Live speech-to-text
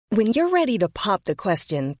When you're ready to pop the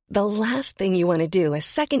question, the last thing you want to do is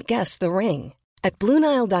second-guess the ring. At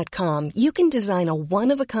BlueNile.com, you can design a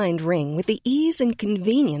one-of-a-kind ring with the ease and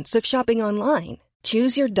convenience of shopping online.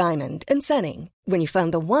 Choose your diamond and setting. When you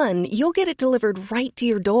find the one, you'll get it delivered right to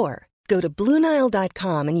your door. Go to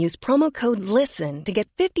BlueNile.com and use promo code LISTEN to get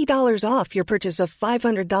 $50 off your purchase of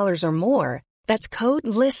 $500 or more. That's code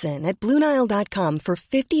LISTEN at BlueNile.com for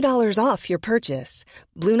 $50 off your purchase.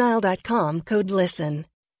 BlueNile.com, code LISTEN.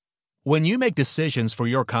 When you make decisions for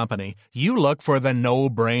your company, you look for the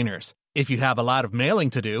no-brainers. If you have a lot of mailing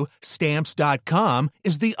to do, Stamps.com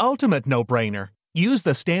is the ultimate no-brainer. Use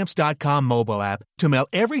the Stamps.com mobile app to mail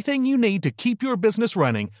everything you need to keep your business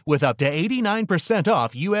running with up to 89%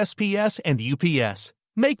 off USPS and UPS.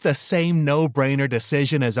 Make the same no-brainer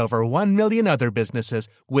decision as over 1 million other businesses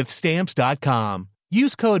with Stamps.com.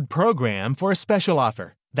 Use code PROGRAM for a special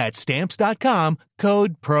offer. That's Stamps.com,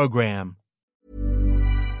 code PROGRAM.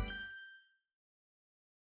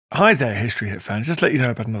 Hi there, History Hit fans. Just to let you know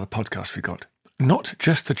about another podcast we got. Not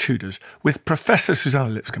Just the Tudors, with Professor Susanna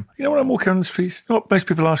Lipscomb. You know when I'm walking on the streets, you know what most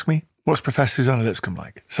people ask me? What's Professor Susanna Lipscomb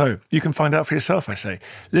like? So you can find out for yourself, I say.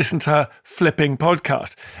 Listen to her flipping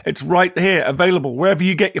podcast. It's right here, available wherever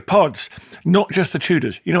you get your pods. Not Just the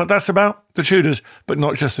Tudors. You know what that's about? The Tudors, but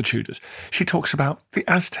not just the Tudors. She talks about the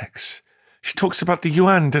Aztecs. She talks about the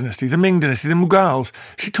Yuan dynasty, the Ming dynasty, the Mughals.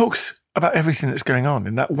 She talks about everything that's going on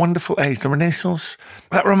in that wonderful age, the Renaissance,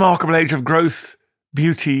 that remarkable age of growth,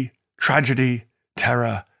 beauty, tragedy,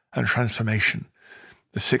 terror, and transformation,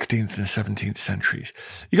 the 16th and 17th centuries.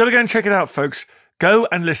 You got to go and check it out, folks. Go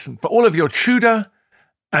and listen for all of your Tudor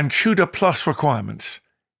and Tudor Plus requirements.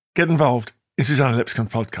 Get involved in Susanna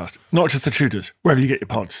Lipscomb's podcast, Not Just the Tudors, wherever you get your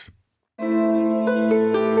pods.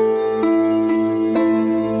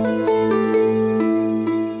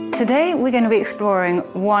 Today we're going to be exploring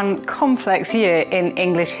one complex year in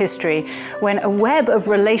English history when a web of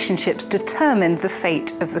relationships determined the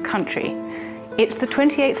fate of the country. It's the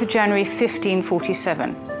 28th of January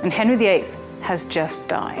 1547 and Henry VIII has just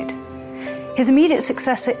died. His immediate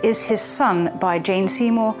successor is his son by Jane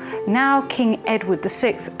Seymour, now King Edward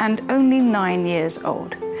VI and only 9 years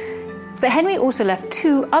old. But Henry also left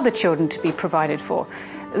 2 other children to be provided for.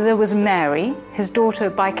 There was Mary, his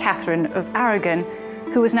daughter by Catherine of Aragon,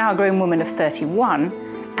 who was now a grown woman of 31,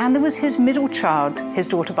 and there was his middle child, his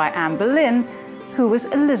daughter by Anne Boleyn, who was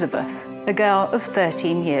Elizabeth, a girl of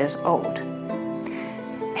 13 years old.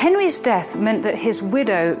 Henry's death meant that his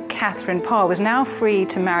widow, Catherine Parr, was now free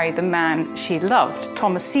to marry the man she loved,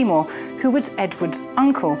 Thomas Seymour, who was Edward's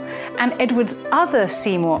uncle, and Edward's other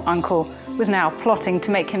Seymour uncle was now plotting to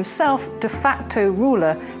make himself de facto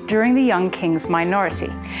ruler during the young king's minority.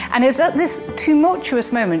 And it's at this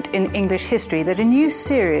tumultuous moment in English history that a new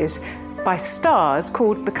series by Starz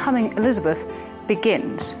called Becoming Elizabeth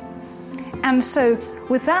begins. And so,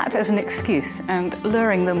 with that as an excuse and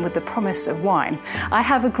luring them with the promise of wine, I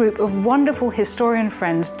have a group of wonderful historian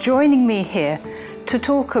friends joining me here to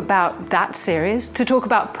talk about that series, to talk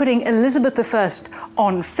about putting Elizabeth I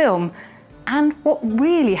on film, and what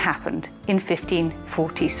really happened in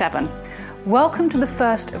 1547. Welcome to the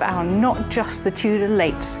first of our Not Just the Tudor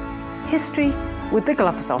Lates, History with the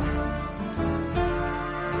Gloves Off.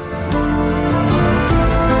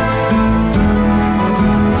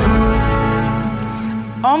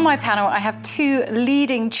 On my panel, I have 2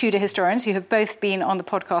 leading Tudor historians who have both been on the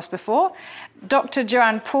podcast before. Dr.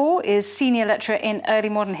 Joanne Paul is Senior Lecturer in Early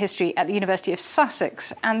Modern History at the University of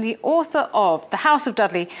Sussex and the author of The House of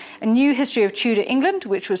Dudley, A New History of Tudor England,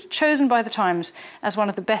 which was chosen by the Times as one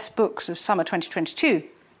of the best books of summer 2022.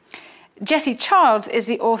 Jessie Childs is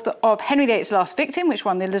the author of Henry VIII's Last Victim, which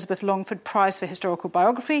won the Elizabeth Longford Prize for Historical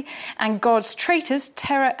Biography, and God's Traitors,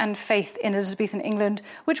 Terror and Faith in Elizabethan England,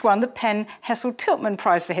 which won the Penn Hessel Tiltman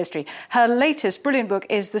Prize for History. Her latest brilliant book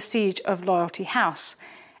is The Siege of Loyalty House.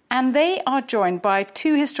 And they are joined by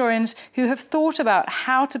 2 historians who have thought about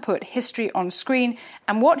how to put history on screen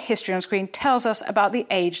and what history on screen tells us about the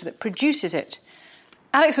age that produces it.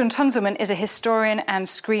 Alex Ountunzilman is a historian and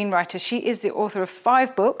screenwriter. She is the author of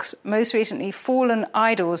 5 books, most recently Fallen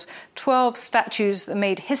Idols, 12 Statues That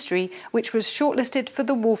Made History, which was shortlisted for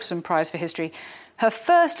the Wolfson Prize for History. Her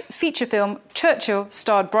first feature film, Churchill,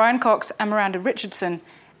 starred Brian Cox and Miranda Richardson.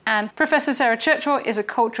 And Professor Sarah Churchill is a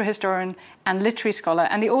cultural historian and literary scholar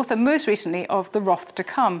and the author most recently of The Wrath to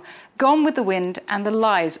Come, Gone with the Wind and The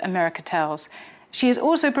Lies America Tells. She is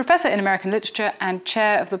also Professor in American Literature and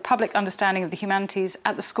Chair of the Public Understanding of the Humanities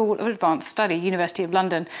at the School of Advanced Study, University of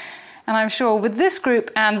London. And I'm sure with this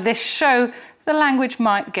group and this show, the language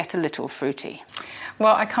might get a little fruity.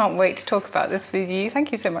 Well, I can't wait to talk about this with you.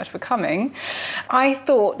 Thank you so much for coming. I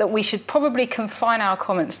thought that we should probably confine our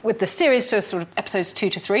comments with the series to sort of episodes 2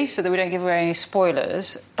 to 3 so that we don't give away any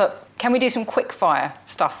spoilers. But can we do some quick fire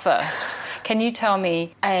stuff first? Can you tell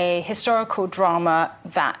me a historical drama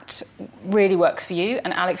that really works for you?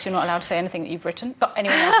 And Alex, you're not allowed to say anything that you've written, but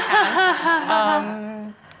anyone else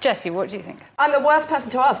can. Jessie, what do you think? I'm the worst person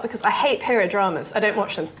to ask because I hate period dramas. I don't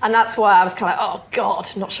watch them. And that's why I was kind of like, oh, God,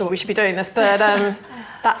 I'm not sure we should be doing this. But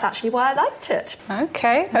that's actually why I liked it.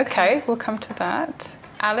 OK, we'll come to that.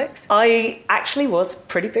 Alex? I actually was a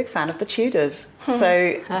pretty big fan of the Tudors.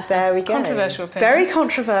 So there we go. Controversial opinion. Very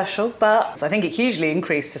controversial, but I think it hugely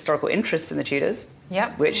increased historical interest in the Tudors.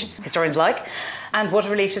 Yep. Which historians like. And what a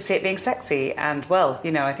relief to see it being sexy. And, well,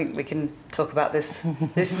 you know, I think we can talk about this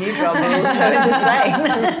new drama also in the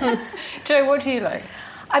same. Jo, what do you like?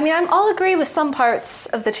 I mean, I'll agree with some parts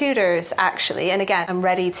of the Tudors, actually. And again, I'm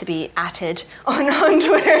ready to be atted on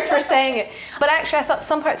Twitter for saying it. But actually, I thought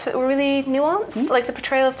some parts of it were really nuanced. Like the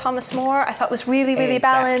portrayal of Thomas More, I thought was really, really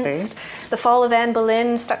balanced. The fall of Anne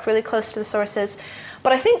Boleyn stuck really close to the sources.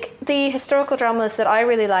 But I think the historical dramas that I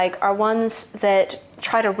really like are ones that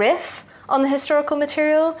try to riff on the historical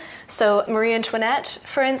material. So Marie Antoinette,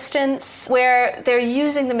 for instance, where they're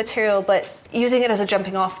using the material but using it as a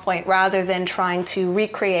jumping off point rather than trying to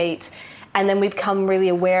recreate, and then we become really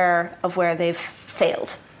aware of where they've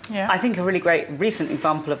failed. Yeah. I think a really great recent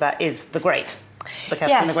example of that is The Great. The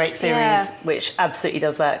Catherine the Great series, which absolutely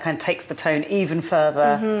does that, kind of takes the tone even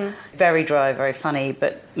further. Very dry, very funny,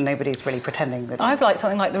 but nobody's really pretending that. I've liked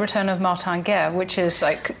something like The Return of Martin Guerre, which is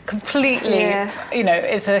like completely, you know,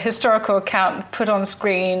 it's a historical account put on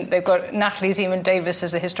screen. They've got Natalie Zeman-Davis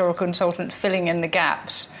as the historical consultant filling in the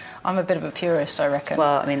gaps. I'm a bit of a purist, I reckon.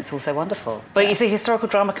 Well, I mean, it's also wonderful. But you see, historical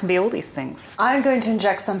drama can be all these things. I'm going to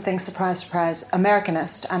inject something, surprise, surprise,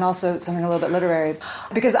 Americanist, and also something a little bit literary.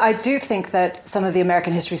 Because I do think that some of the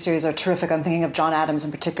American history series are terrific. I'm thinking of John Adams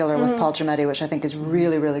in particular with Paul Giamatti, which I think is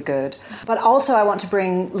really, really good. But also I want to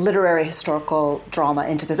bring literary historical drama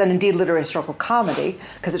into this, and indeed literary historical comedy,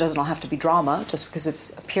 because it doesn't all have to be drama, just because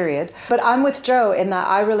it's a period. But I'm with Jo in that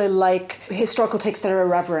I really like historical takes that are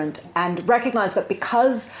irreverent and recognize that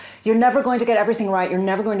because you're never going to get everything right, you're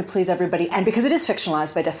never going to please everybody, and because it is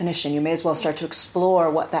fictionalized by definition, you may as well start to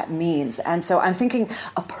explore what that means. And so I'm thinking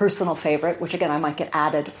a personal favorite, which again I might get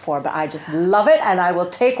added for, but I just love it and I will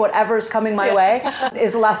take whatever is coming my way,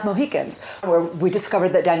 is The Last Mohicans, where we discovered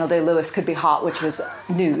that Daniel Day-Lewis could be hot, which was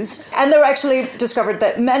news. And there actually discovered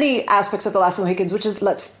that many aspects of The Last Mohicans, which is,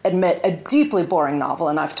 let's admit, a deeply boring novel,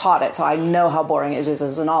 and I've taught it, so I know how boring it is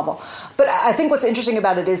as a novel. But I think what's interesting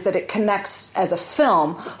about it is that it connects as a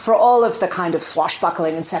film for all of the kind of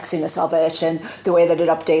swashbuckling and sexiness of it and the way that it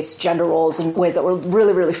updates gender roles in ways that were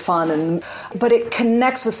really, really fun. But it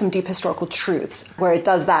connects with some deep historical truths where it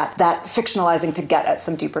does that fictionalizing to get at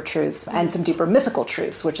some deeper truths and some deeper mythical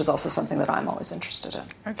truths, which is also something that I'm always interested in.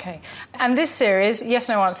 Okay. And this series, yes,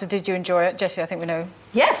 no answer, did you enjoy it? Jessie, I think we know.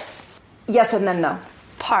 Yes. Yes and then no.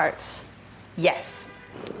 Parts. Yes.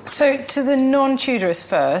 So to the non-Tudorists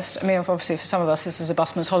first, I mean, obviously for some of us this is a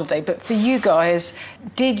busman's holiday, but for you guys,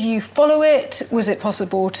 did you follow it? Was it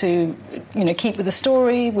possible to, you know, keep with the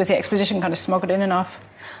story? Was the exposition kind of smuggled in enough?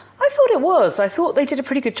 I thought it was. I thought they did a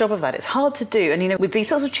pretty good job of that. It's hard to do. And, you know, with these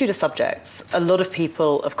sorts of Tudor subjects, a lot of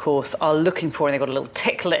people, of course, are looking for, and they've got a little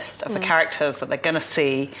tick list of the characters that they're going to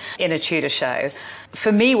see in a Tudor show.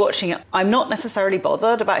 For me, watching it, I'm not necessarily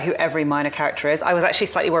bothered about who every minor character is. I was actually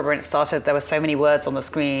slightly worried when it started. There were so many words on the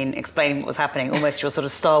screen explaining what was happening, almost your sort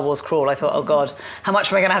of Star Wars crawl. I thought, oh, God, how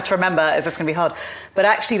much am I going to have to remember? Is this going to be hard? But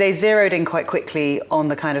actually, they zeroed in quite quickly on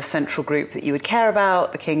the kind of central group that you would care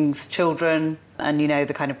about, the king's children, and, you know,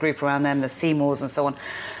 the kind of group around them, the Seymours and so on.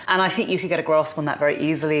 And I think you could get a grasp on that very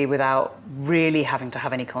easily without really having to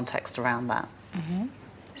have any context around that. Mm-hmm.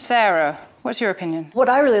 Sarah, what's your opinion? What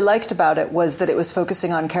I really liked about it was that it was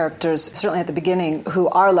focusing on characters, certainly at the beginning, who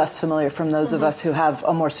are less familiar from those of us who have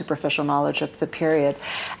a more superficial knowledge of the period.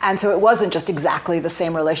 And so it wasn't just exactly the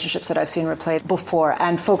same relationships that I've seen replayed before.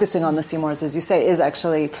 And focusing on the Seymours, as you say, is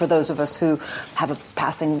actually, for those of us who have a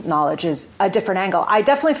passing knowledge, is a different angle. I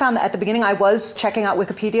definitely found that at the beginning I was checking out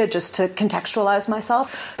Wikipedia just to contextualize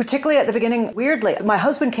myself. Particularly at the beginning, weirdly, my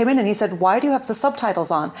husband came in and he said, "Why do you have the subtitles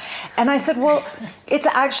on?" And I said, well, it's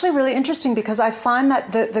actually really interesting because I find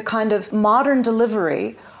that the kind of modern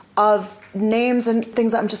delivery of names and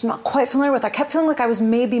things that I'm just not quite familiar with. I kept feeling like I was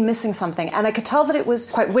maybe missing something, and I could tell that it was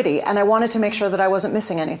quite witty, and I wanted to make sure that I wasn't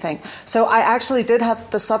missing anything. So I actually did have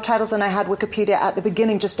the subtitles, and I had Wikipedia at the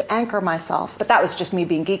beginning just to anchor myself. But that was just me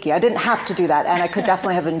being geeky. I didn't have to do that, and I could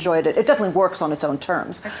definitely have enjoyed it. It definitely works on its own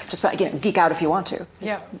terms. Just geek out if you want to.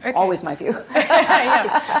 Yeah, okay. Always my view.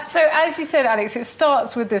 Yeah. So as you said, Alex, it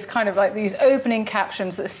starts with this kind of like these opening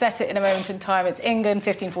captions that set it in a moment in time. It's England,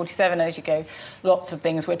 1547, as you go. Lots of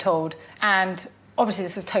things we're told. And obviously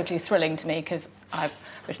this is totally thrilling to me because I've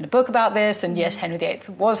written a book about this, and yes, Henry VIII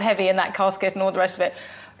was heavy in that casket and all the rest of it.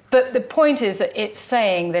 But the point is that it's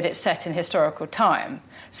saying that it's set in historical time.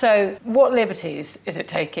 So what liberties is it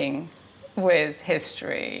taking with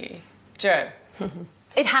history? Jo?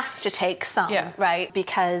 It has to take some, right?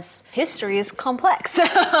 Because history is complex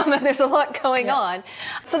and there's a lot going on.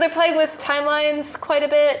 So they're playing with timelines quite a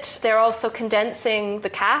bit. They're also condensing the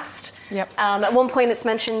cast. Yep. At one point it's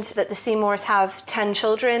mentioned that the Seymours have 10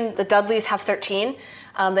 children, the Dudleys have 13.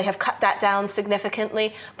 They have cut that down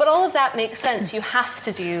significantly. But all of that makes sense. You have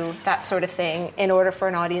to do that sort of thing in order for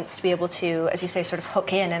an audience to be able to, as you say, sort of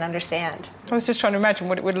hook in and understand. I was just trying to imagine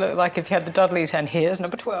what it would look like if you had the Dudleys and here's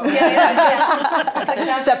number 12.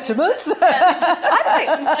 Septimus.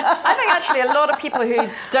 I think actually a lot of people who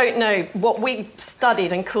don't know what we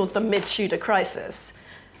studied and called the mid-Tudor crisis,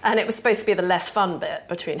 and it was supposed to be the less fun bit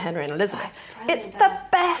between Henry and Elizabeth. It's the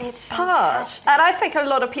best part. And I think a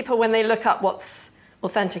lot of people, when they look up what's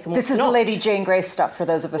authentic and what's This is not, the Lady Jane Grey stuff for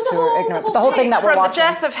those of us who are ignorant. But the whole thing that we're from watching. the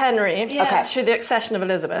death of Henry to the accession of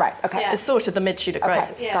Elizabeth is sort of the mid-Tudor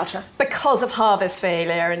crisis. Gotcha. Because of harvest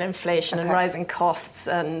failure and inflation and rising costs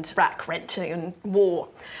and rack renting and war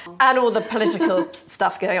and all the political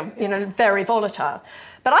stuff going on, very volatile.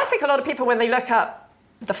 But I think a lot of people, when they look up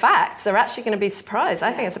the facts, are actually going to be surprised.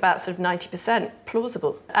 I think it's about sort of 90%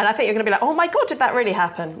 plausible. And I think you're going to be like, oh my God, did that really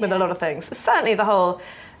happen with a lot of things? Certainly the whole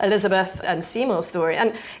Elizabeth and Seymour story.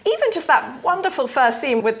 And even just that wonderful first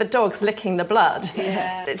scene with the dogs licking the blood.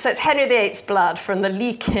 Yeah. So it's Henry VIII's blood from the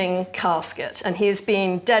leaking casket, and he's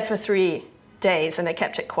been dead for 3 days and they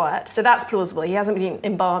kept it quiet. So that's plausible. He hasn't been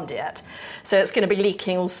embalmed yet. So it's going to be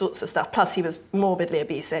leaking all sorts of stuff. Plus he was morbidly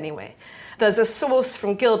obese anyway. There's a source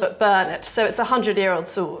from Gilbert Burnet, so it's a 100-year-old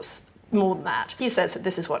source. More than that. He says that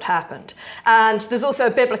this is what happened. And there's also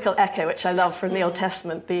a biblical echo, which I love, from the Old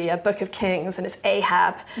Testament, the Book of Kings, and it's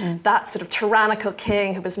Ahab, that sort of tyrannical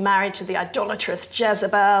king who was married to the idolatrous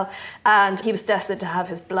Jezebel, and he was destined to have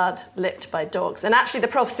his blood licked by dogs. And actually the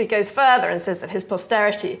prophecy goes further and says that his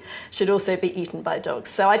posterity should also be eaten by dogs.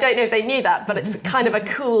 So I don't know if they knew that, but it's kind of a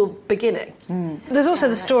cool beginning. There's also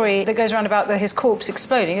the story that goes around about his corpse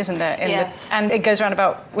exploding, isn't there? And it goes around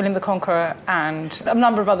about William the Conqueror and a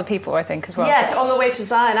number of other people, I think, as well. Yes, on the way to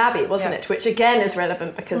Zion Abbey, wasn't it? Which again is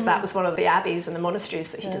relevant because that was one of the abbeys and the monasteries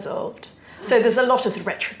that he dissolved. So there's a lot of sort of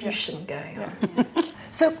retribution going on.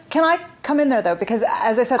 So can I come in there, though? Because,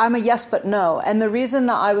 as I said, I'm a yes but no. And the reason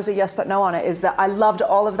that I was a yes but no on it is that I loved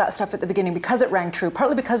all of that stuff at the beginning because it rang true,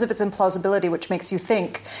 partly because of its implausibility, which makes you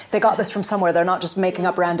think they got this from somewhere. They're not just making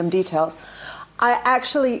up random details. I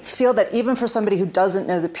actually feel that even for somebody who doesn't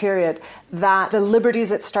know the period, that the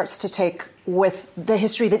liberties it starts to take with the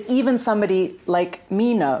history that even somebody like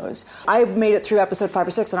me knows. I made it through episode 5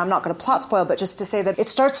 or 6, and I'm not going to plot spoil, but just to say that it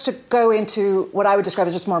starts to go into what I would describe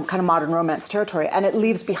as just more kind of modern romance territory, and it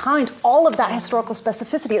leaves behind all of that historical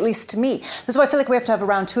specificity, at least to me. This is why I feel like we have to have a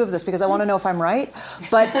round 2 of this, because I want to know if I'm right.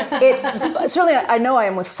 But certainly I know I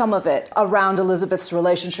am with some of it around Elizabeth's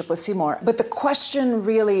relationship with Seymour. But the question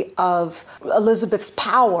really of Elizabeth's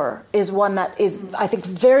power is one that is, I think,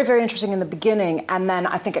 very, very interesting in the beginning, and then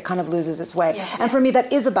I think it kind of loses its way. Yeah. And for me,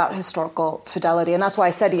 that is about historical fidelity, and that's why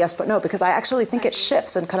I said yes but no, because I actually think it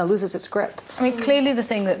shifts and kind of loses its grip. I mean, clearly the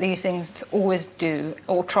thing that these things always do,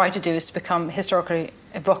 or try to do, is to become historically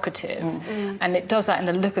evocative, and it does that in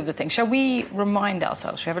the look of the thing. Shall we remind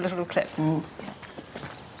ourselves? Shall we have a little clip?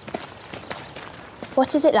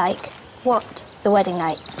 What is it like? What? The wedding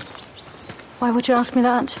night. Why would you ask me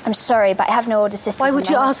that? I'm sorry, but I have no older sisters. Why would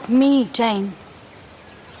you ask me, Jane?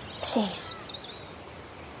 Please.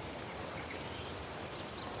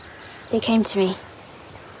 They came to me,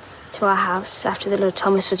 to our house, after the Lord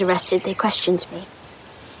Thomas was arrested. They questioned me.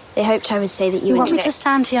 They hoped I would say that you want me to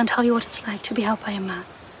stand here and tell you what it's like to be held by a man?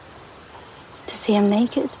 To see him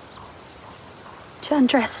naked? To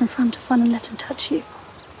undress in front of one and let him touch you?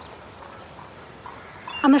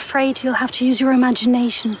 I'm afraid you'll have to use your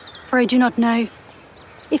imagination, for I do not know.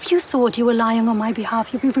 If you thought you were lying on my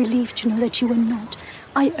behalf, you'd be relieved to know that you were not.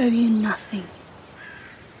 I owe you nothing.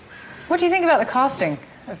 What do you think about the casting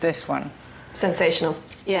of this one? Sensational.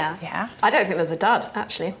 Yeah. I don't think there's a dud,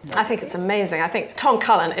 actually. I think it's amazing. I think Tom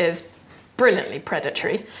Cullen is brilliantly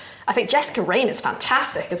predatory. I think Jessica Raine is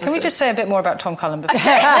fantastic. Can we just say a bit more about Tom Cullen?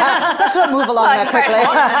 Let's not move along that quickly.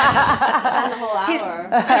 Spend the whole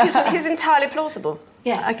hour. He's entirely plausible.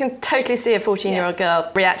 Yeah. I can totally see a 14-year-old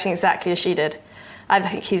girl reacting exactly as she did. I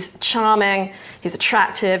think he's charming, he's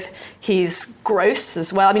attractive, he's gross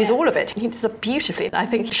as well. I mean, he's all of it. He does it beautifully. I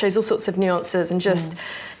think he shows all sorts of nuances and just...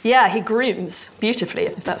 Yeah, he grooms beautifully,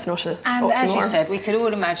 if that's not a And oxymoron. as you said, we could all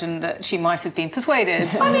imagine that she might have been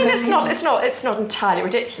persuaded. I mean, it's not entirely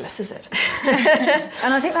ridiculous, is it?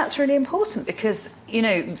 And I think that's really important because, you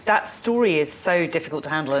know, that story is so difficult to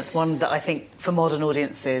handle. It's one that I think for modern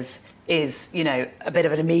audiences is, you know, a bit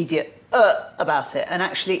of an immediate about it. And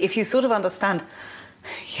actually, if you sort of understand...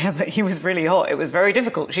 Yeah, but he was really hot. It was very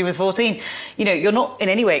difficult. She was 14. You know, you're not in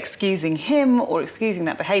any way excusing him or excusing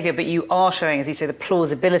that behaviour, but you are showing, as you say, the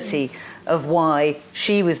plausibility of why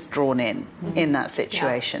she was drawn in that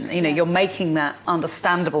situation. You know, you're making that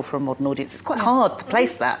understandable for a modern audience. It's quite hard to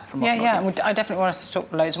place that for modern audience. I definitely want us to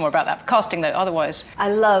talk loads more about that. Casting, though, otherwise.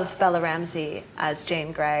 I love Bella Ramsey as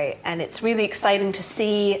Jane Grey, and it's really exciting to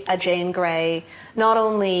see a Jane Grey not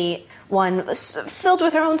only one filled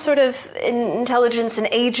with her own sort of intelligence and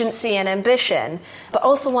agency and ambition, but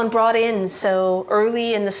also one brought in so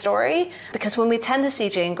early in the story, because when we tend to see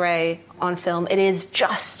Jane Grey on film, it is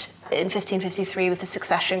just in 1553 with the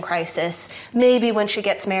succession crisis, maybe when she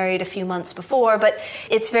gets married a few months before, but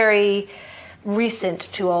it's very recent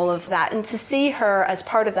to all of that. And to see her as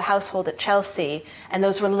part of the household at Chelsea and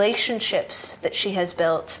those relationships that she has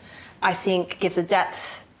built, I think gives a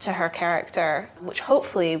depth to her character, which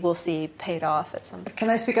hopefully we'll see paid off at some point. Can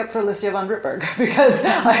I speak up for Alicia von Rittberg? Because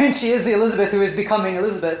I mean, she is the Elizabeth who is becoming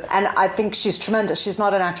Elizabeth. And I think she's tremendous. She's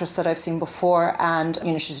not an actress that I've seen before. And,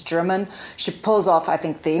 you know, she's German. She pulls off, I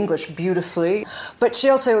think, the English beautifully. But she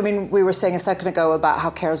also, I mean, we were saying a second ago about how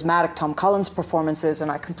charismatic Tom Cullen's performance is, and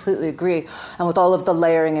I completely agree. And with all of the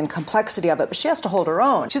layering and complexity of it, but she has to hold her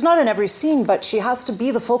own. She's not in every scene, but she has to be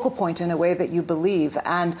the focal point in a way that you believe.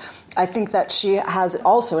 And I think that she has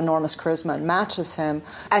also enormous charisma and matches him.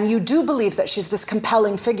 And you do believe that she's this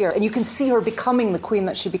compelling figure, and you can see her becoming the queen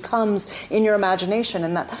that she becomes in your imagination,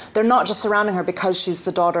 and that they're not just surrounding her because she's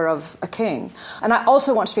the daughter of a king. And I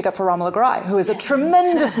also want to speak up for Romola Garai, who is a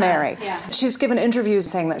tremendous Mary. She's given interviews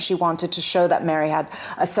saying that she wanted to show that Mary had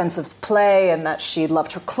a sense of play and that she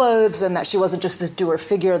loved her clothes and that she wasn't just this doer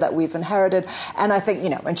figure that we've inherited. And I think, you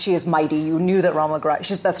know, and she is mighty. You knew that Romola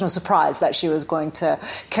Garai, that's no surprise that she was going to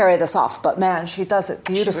carry this off. But man, she does it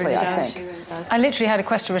beautifully, I think. She really does. I literally had a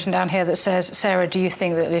question written down here that says, Sarah, do you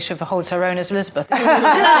think that Alicia holds her own as Elizabeth? I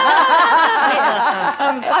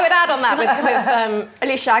would add on that with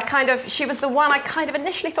Alicia, she was the one I kind of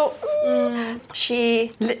initially thought,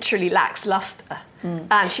 she literally lacks lustre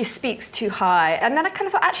and she speaks too high. And then I kind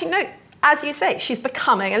of thought, actually, no, as you say, she's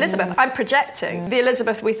becoming Elizabeth. I'm projecting. The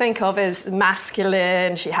Elizabeth we think of is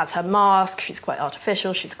masculine, she has her mask, she's quite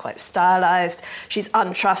artificial, she's quite stylized, she's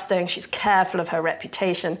untrusting, she's careful of her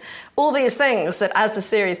reputation. All these things that as the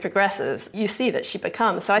series progresses, you see that she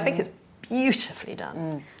becomes. So I think it's beautifully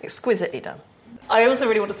done, exquisitely done. I also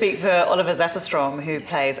really want to speak for Oliver Zetterstrom, who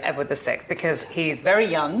plays Edward VI, because he's very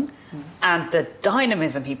young and the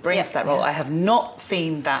dynamism he brings to that role, I have not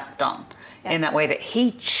seen that done. In that way that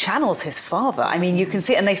he channels his father. I mean, you can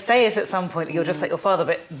see it, and they say it at some point that you're just like your father,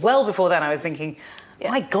 but well before then I was thinking,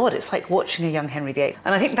 my God, it's like watching a young Henry VIII.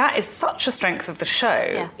 And I think that is such a strength of the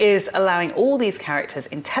show, is allowing all these characters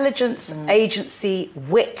intelligence, agency,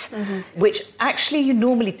 wit, which actually you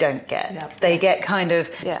normally don't get. They get kind of,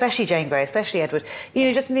 especially Jane Grey, especially Edward, you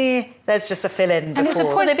know, just there's just a fill-in before. And it's a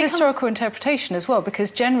point of historical interpretation as well, because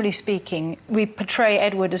generally speaking, we portray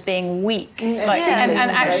Edward as being weak. And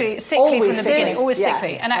actually sickly always from the beginning, always sickly.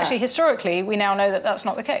 sickly. And actually, historically, we now know that that's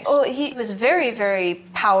not the case. Well, he was very, very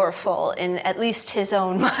powerful in at least his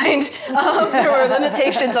own mind. There were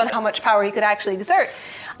limitations on how much power he could actually exert.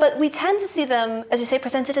 But we tend to see them, as you say,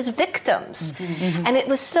 presented as victims. And it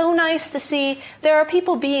was so nice to see there are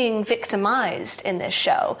people being victimized in this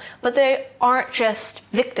show, but they aren't just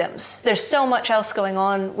victims. There's so much else going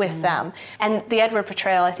on with them. And the Edward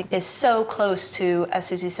portrayal, I think, is so close to, as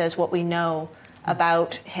Susie says, what we know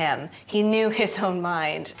about him. He knew his own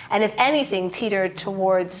mind, and if anything, teetered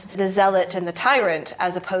towards the zealot and the tyrant,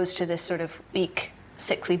 as opposed to this sort of weak,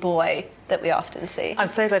 sickly boy that we often see. I'm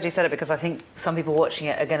so glad you said it, because I think some people watching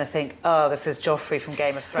it are going to think, oh, this is Joffrey from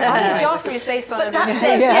Game of Thrones. I think Joffrey is based on But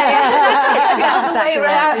everything. that's it.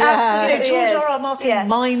 Absolutely. George R.R. Martin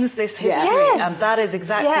mines this history, and that is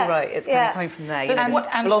exactly right. It's kind of coming from there.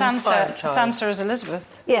 And Sansa as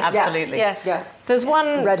Elizabeth. Yes. Absolutely. Yes. Yeah. There's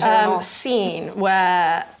one scene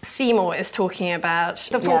where Seymour is talking about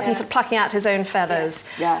the Falcon plucking out his own feathers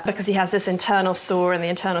because he has this internal sore, and the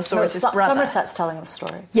internal sore is his brother. Somerset's telling the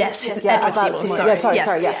story. Yes. Edward Seymour.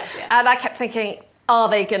 Sorry. And I kept thinking, are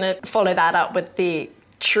they going to follow that up with the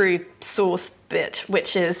true source bit,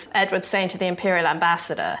 which is Edward saying to the Imperial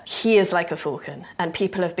ambassador, he is like a falcon, and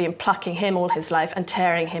people have been plucking him all his life and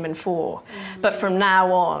tearing him in four. But from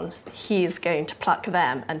now on, he's going to pluck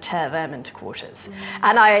them and tear them into quarters.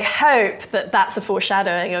 And I hope that that's a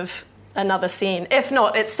foreshadowing of another scene. If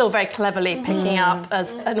not, it's still very cleverly picking up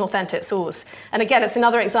as an authentic source. And again, it's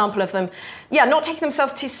another example of them, not taking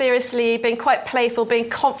themselves too seriously, being quite playful, being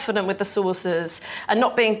confident with the sources, and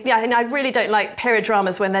not being, and I really don't like period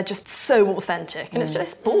dramas when they're just so authentic, and it's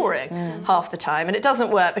just boring half the time. And it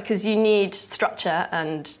doesn't work because you need structure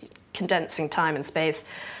and condensing time and space.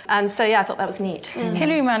 And so, I thought that was neat.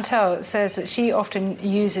 Hilary Mantel says that she often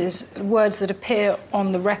uses words that appear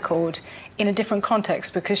on the record in a different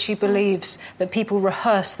context because she believes that people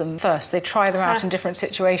rehearse them first. They try them out in different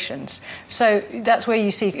situations. So that's where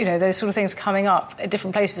you see, those sort of things coming up at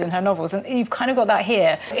different places in her novels. And you've kind of got that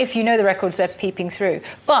here. If you know the records, they're peeping through.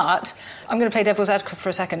 But I'm going to play devil's advocate for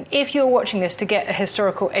a second. If you're watching this to get a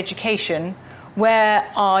historical education, where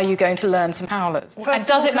are you going to learn some howlers? And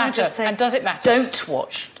does it matter? Don't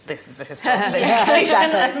watch this as a historical education.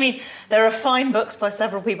 I mean, there are fine books by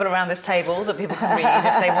several people around this table that people can read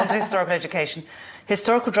if they want a historical education.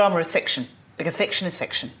 Historical drama is fiction, because fiction is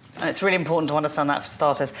fiction. And it's really important to understand that for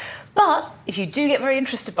starters. But if you do get very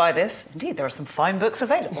interested by this, indeed, there are some fine books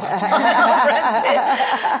available.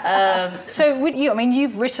 So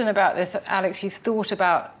you've written about this, Alex, you've thought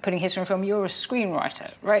about putting history in film. You're a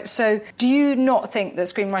screenwriter, right? So do you not think that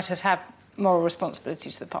screenwriters have moral responsibility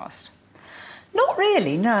to the past? Not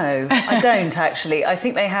really, no. I don't, actually. I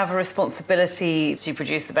think they have a responsibility to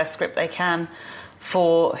produce the best script they can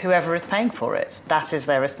for whoever is paying for it. That is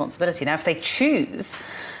their responsibility. Now, if they choose,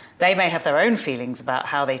 they may have their own feelings about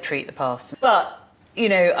how they treat the past. But,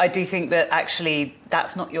 I do think that actually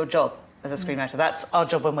that's not your job as a screenwriter. That's our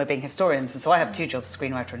job when we're being historians. And so I have two jobs,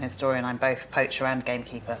 screenwriter and historian. I'm both poacher and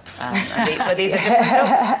gamekeeper. But these are different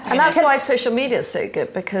jobs. And that's why social media is so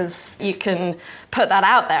good, because you can put that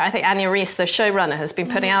out there. I think Anya Reese, the showrunner, has been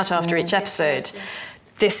putting out after each episode,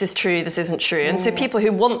 this is true, this isn't true. And so people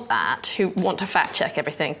who want that, who want to fact check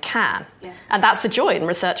everything, can. And that's the joy in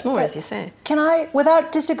research more, as you say. Can I,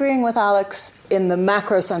 without disagreeing with Alex in the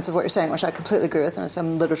macro sense of what you're saying, which I completely agree with, and I'm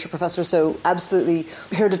a literature professor, so absolutely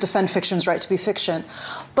here to defend fiction's right to be fiction.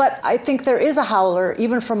 But I think there is a howler,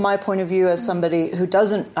 even from my point of view as somebody who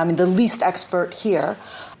doesn't, the least expert here.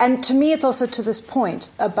 And to me, it's also to this point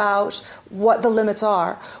about what the limits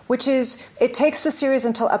are, which is it takes the series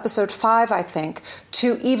until episode 5, I think,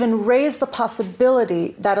 to even raise the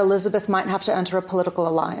possibility that Elizabeth might have to enter a political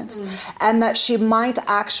alliance and that she might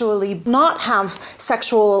actually not have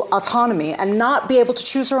sexual autonomy and not be able to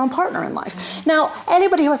choose her own partner in life. Now,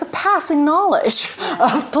 anybody who has a passing knowledge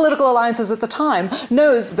of political alliances at the time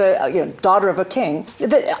knows the daughter of a king,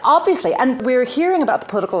 that obviously, and we're hearing about the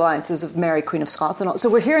political alliances of Mary, Queen of Scots, and all, so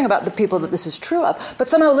we're hearing about the people that this is true of, but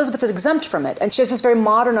somehow Elizabeth is exempt from it, and she has this very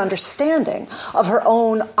modern understanding of her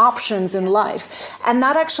own options in life, and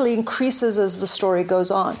that actually increases as the story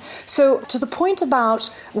goes on. So to the point about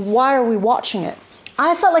why are we watching it,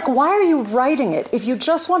 I felt like, why are you writing it? If you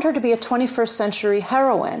just want her to be a 21st century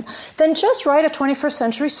heroine, then just write a 21st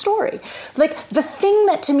century story. Like, the thing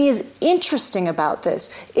that to me is interesting about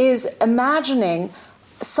this is imagining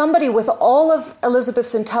somebody with all of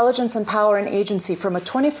Elizabeth's intelligence and power and agency from a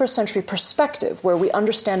 21st century perspective, where we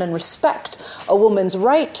understand and respect a woman's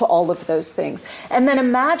right to all of those things, and then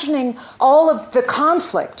imagining all of the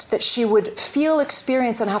conflict that she would feel,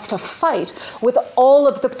 experience, and have to fight with all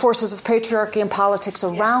of the forces of patriarchy and politics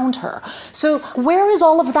around her. So where is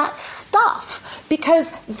all of that stuff?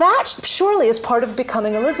 Because that surely is part of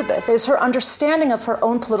becoming Elizabeth, is her understanding of her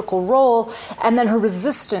own political role and then her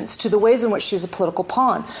resistance to the ways in which she's a political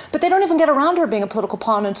pawn. But they don't even get around her being a political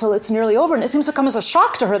pawn until it's nearly over, and it seems to come as a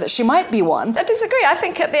shock to her that she might be one. I disagree. I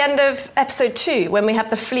think at the end of episode 2, when we have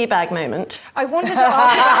the Fleabag moment, I wanted to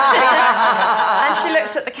ask and she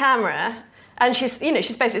looks at the camera and she's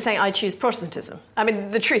basically saying, I choose Protestantism. I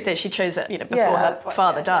mean, the truth is she chose it, before her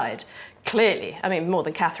father died. Clearly. I mean, more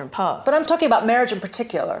than Catherine Parr. But I'm talking about marriage in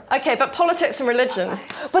particular. Okay, but politics and religion.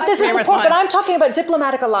 But this is the point. But I'm talking about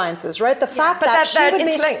diplomatic alliances, right? The fact that she would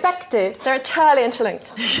be expected. They're entirely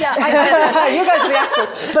interlinked. Yeah, you guys are the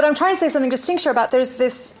experts. But I'm trying to say something distinct here about there's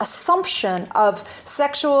this assumption of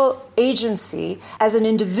sexual agency as an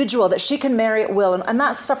individual, that she can marry at will. And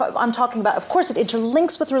that stuff I'm talking about, of course, it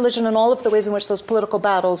interlinks with religion and all of the ways in which those political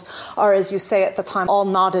battles are, as you say at the time, all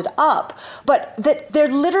knotted up. But that there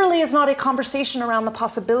literally is not a conversation around the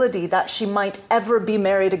possibility that she might ever be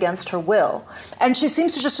married against her will. And she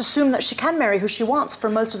seems to just assume that she can marry who she wants for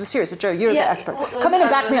most of the series. So, Jo, you're the expert. Come in and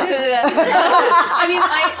back me up. I mean,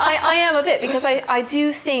 I am a bit, because I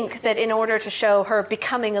do think that in order to show her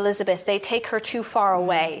becoming Elizabeth, they take her too far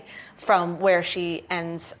away from where she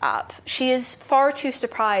ends up. She is far too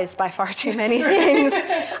surprised by far too many things.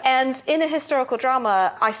 And in a historical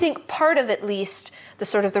drama, I think part of, at least, the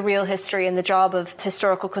sort of the real history and the job of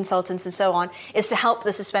historical consultants and so on is to help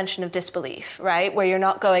the suspension of disbelief, right? Where you're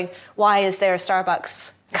not going, why is there a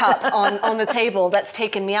Starbucks cup on the table that's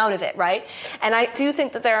taken me out of it, right? And I do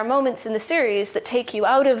think that there are moments in the series that take you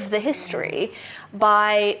out of the history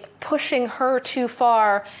by pushing her too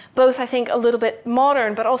far, both, I think, a little bit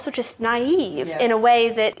modern, but also just naive in a way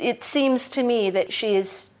that it seems to me that she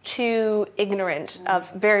is too ignorant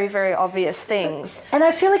of very, very obvious things. And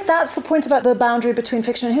I feel like that's the point about the boundary between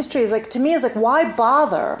fiction and history, is like, to me, is like, why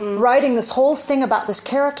bother writing this whole thing about this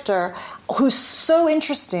character who's so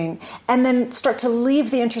interesting and then start to leave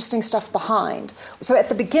the interesting stuff behind? So at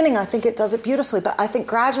the beginning, I think it does it beautifully, but I think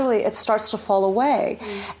gradually it starts to fall away.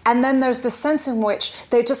 And then there's this sense in which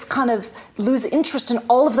they just kind of lose interest in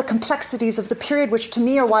all of the complexities of the period, which to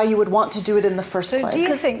me are why you would want to do it in the first place. So do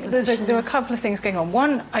you think there are a couple of things going on?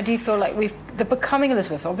 One, I do feel like the becoming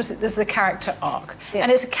Elizabeth, obviously there's the character arc. Yeah.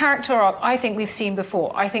 And it's a character arc I think we've seen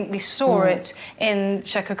before. I think we saw it in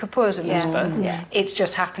Shekhar Kapur's Elizabeth. Yeah. It's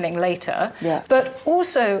just happening later. Yeah. But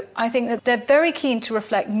also, I think that they're very keen to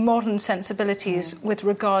reflect modern sensibilities with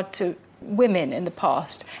regard to women in the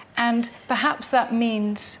past. And perhaps that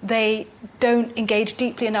means they don't engage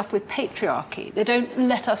deeply enough with patriarchy. They don't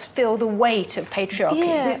let us feel the weight of patriarchy.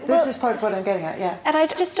 Yeah. This is part of what I'm getting at, yeah. And I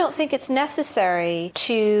just don't think it's necessary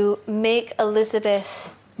to make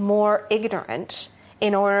Elizabeth more ignorant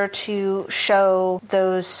in order to show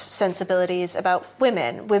those sensibilities about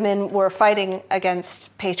women. Women were fighting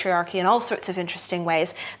against patriarchy in all sorts of interesting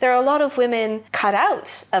ways. There are a lot of women cut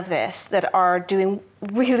out of this that are doing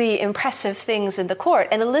really impressive things in the court.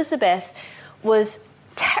 And Elizabeth was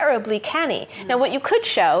terribly canny. Now, what you could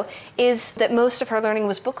show is that most of her learning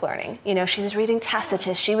was book learning. You know, she was reading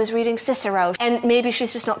Tacitus, she was reading Cicero, and maybe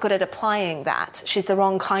she's just not good at applying that. She's the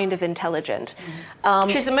wrong kind of intelligent.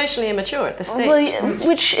 She's emotionally immature at this stage. Well,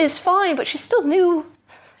 which is fine, but she still knew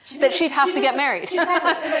that she'd have to get married.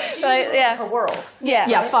 Right, yeah. Her world.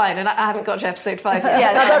 Yeah, fine. And I haven't got to episode 5 yet.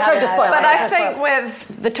 Yeah, I'm trying to spoil it. But I think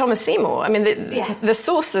with the Thomas Seymour, I mean, the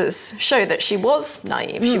sources show that she was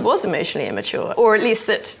naive, she was emotionally immature, or at least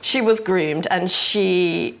that she was groomed and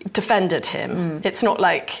she defended him. It's not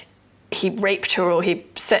like he raped her or he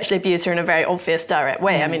sexually abused her in a very obvious, direct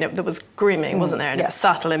way. I mean, there was grooming, wasn't there? And it was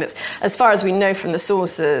subtle. And it's, as far as we know from the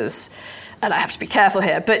sources, and I have to be careful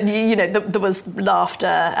here, but you know, there was laughter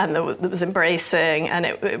and there was embracing, and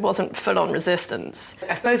it wasn't full-on resistance.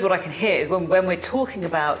 I suppose what I can hear is when we're talking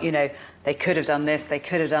about, you know, they could have done this, they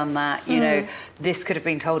could have done that, you know, this could have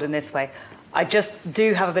been told in this way. I just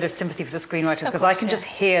do have a bit of sympathy for the screenwriters, because I can just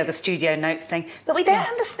hear the studio notes saying, but we don't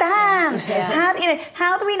understand.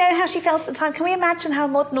 How do we know how she felt at the time? Can we imagine how a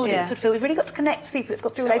modern audience would feel? We've really got to connect to people. It's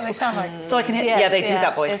got to be relatable. Sound like. So I can hear, they do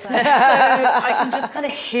that voice. So I can just kind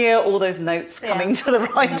of hear all those notes coming to the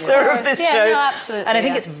writer of this show. No, absolutely. And I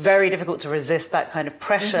think it's very difficult to resist that kind of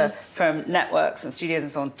pressure from networks and studios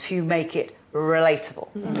and so on to make it relatable,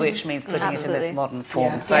 which means putting it in this modern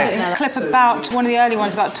form. So a clip about one of the early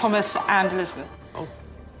ones about Thomas and Elizabeth.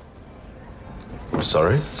 I'm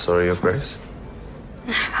sorry, Your Grace.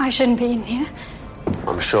 I shouldn't be in here.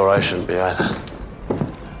 I'm sure I shouldn't be either.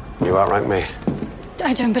 You outrank me.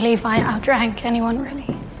 I don't believe I outrank anyone,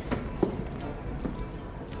 really.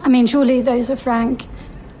 I mean, surely those of rank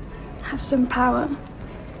have some power.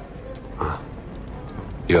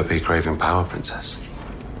 You appear craving power, Princess.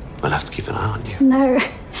 We'll have to keep an eye on you. No,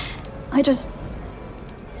 I just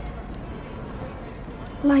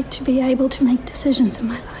like to be able to make decisions in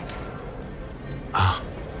my life.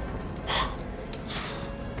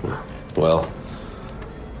 Well,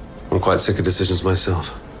 I'm quite sick of decisions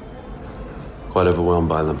myself. Quite overwhelmed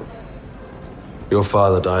by them. Your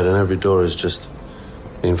father died and every door is just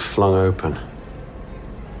being flung open.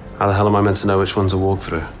 How the hell am I meant to know which one to walk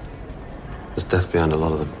through? There's death behind a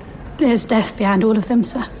lot of them. There's death behind all of them,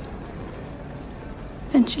 sir.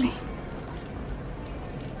 Eventually.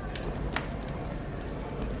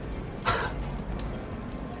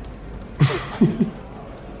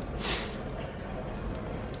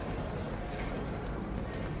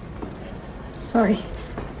 Sorry.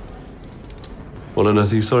 What on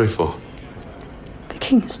earth are you sorry for? The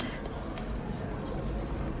king is dead.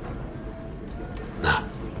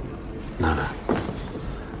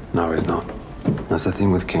 No, he's not. That's the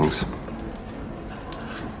thing with kings.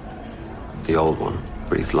 The old one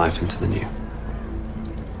breathes life into the new.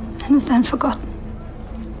 And is then forgotten.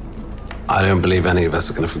 I don't believe any of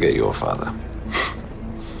us are going to forget your father.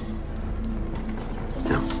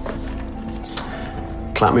 Yeah.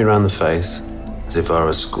 Clap me round the face as if I were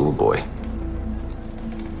a schoolboy.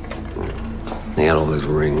 He had all those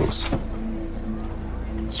rings.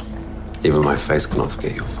 Even my face cannot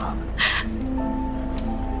forget your father.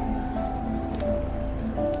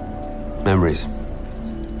 Memories.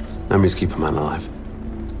 Memories keep a man alive.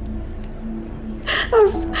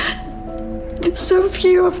 There's so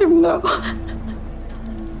few of him, though.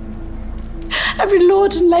 Every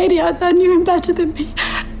lord and lady out there knew him better than me.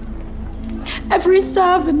 Every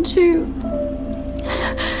servant, too.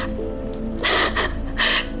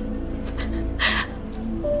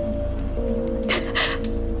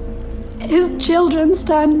 His children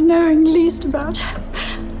stand knowing least about him.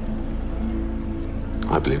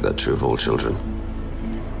 I believe that's true of all children.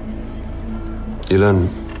 You learn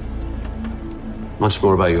much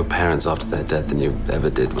more about your parents after they're dead than you ever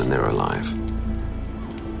did when they were alive.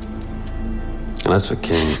 And as for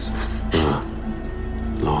kings,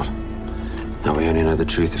 Lord, now we only know the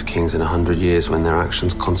truth of kings in 100 years when their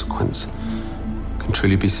actions' consequence can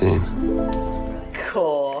truly be seen.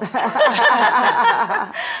 Cool.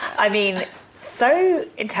 I mean, so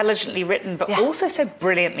intelligently written, but also so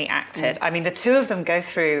brilliantly acted. I mean, the two of them go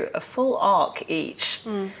through a full arc each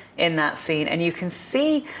in that scene, and you can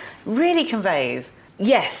see really conveys,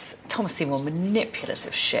 yes, Thomas Seymour,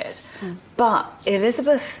 manipulative shit, but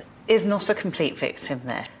Elizabeth is not a complete victim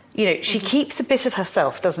there. You know, she keeps a bit of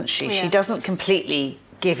herself, doesn't she? Yeah. She doesn't completely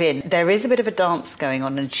give in. There is a bit of a dance going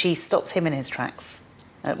on, and she stops him in his tracks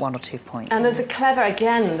at 1 or 2 points. And there's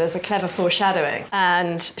a clever foreshadowing.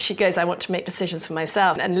 And she goes, I want to make decisions for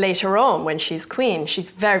myself. And later on, when she's queen,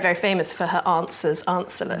 she's very, very famous for her answers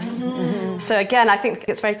answerless. Mm-hmm. So again, I think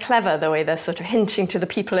it's very clever the way they're sort of hinting to the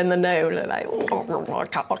people in the know, like,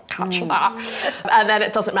 I can't catch that. And then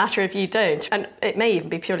it doesn't matter if you don't. And it may even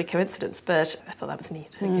be purely coincidence, but I thought that was neat.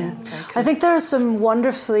 Again, very cool. I think there are some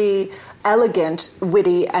wonderfully elegant,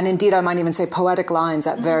 witty, and indeed I might even say poetic lines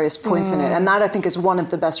at various points in it. And that, I think, is one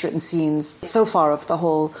of the best written scenes so far of the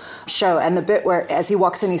whole show. And the bit where, as he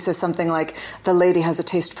walks in, he says something like, the lady has a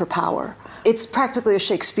taste for power. It's practically a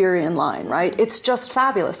Shakespearean line, right? It's just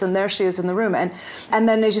fabulous. And there she is in the room. And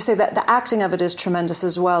then, as you say, that the acting of it is tremendous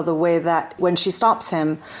as well, the way that when she stops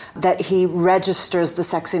him, that he registers the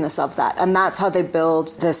sexiness of that. And that's how they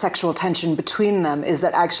build the sexual tension between them, is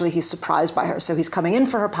that actually he's surprised by her. So he's coming in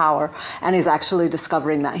for her power, and he's actually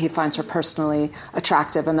discovering that he finds her personally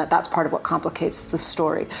attractive, and that's part of what complicates the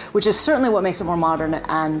story, which is certainly what makes it more modern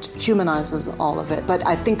and humanizes all of it. But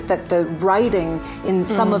I think that the writing in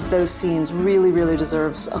some of those scenes really, really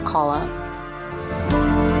deserves a call out.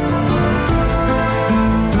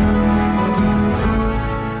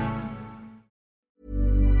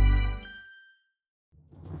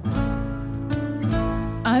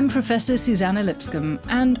 I'm Professor Susanna Lipscomb,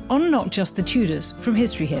 and on Not Just the Tudors from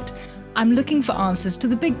History Hit, I'm looking for answers to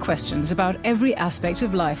the big questions about every aspect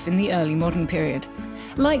of life in the early modern period.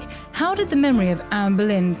 Like, how did the memory of Anne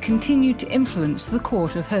Boleyn continue to influence the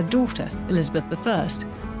court of her daughter, Elizabeth I?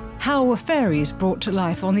 How were fairies brought to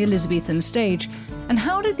life on the Elizabethan stage? And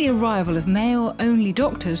how did the arrival of male-only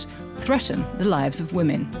doctors threaten the lives of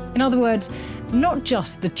women? In other words, not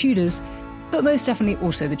just the Tudors, but most definitely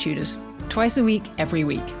also the Tudors. Twice a week, every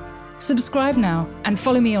week. Subscribe now and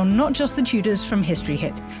follow me on Not Just the Tudors from History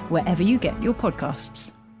Hit, wherever you get your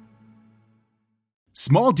podcasts.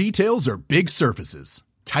 Small details are big surfaces.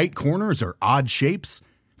 Tight corners are odd shapes.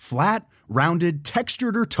 Flat, rounded,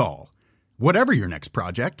 textured, or tall. Whatever your next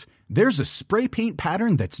project, there's a spray paint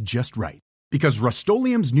pattern that's just right. Because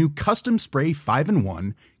Rust-Oleum's new Custom Spray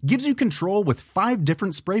 5-in-1 gives you control with 5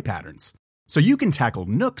 different spray patterns. So you can tackle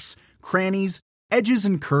nooks, crannies, edges,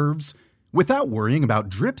 and curves without worrying about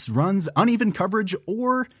drips, runs, uneven coverage,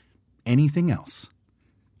 or anything else.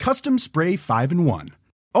 Custom Spray 5-in-1.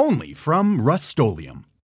 Only from Rust-Oleum.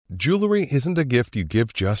 Jewelry isn't a gift you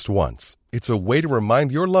give just once. It's a way to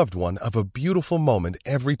remind your loved one of a beautiful moment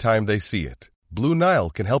every time they see it. Blue Nile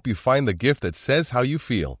can help you find the gift that says how you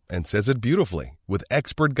feel and says it beautifully, with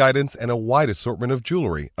expert guidance and a wide assortment of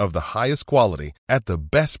jewelry of the highest quality at the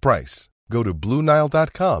best price. Go to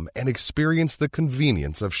BlueNile.com and experience the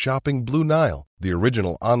convenience of shopping Blue Nile, the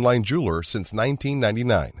original online jeweler since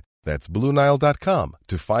 1999. That's BlueNile.com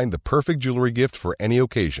to find the perfect jewelry gift for any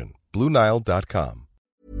occasion. BlueNile.com.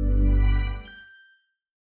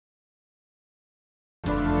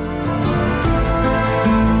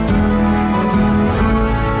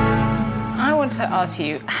 I want to ask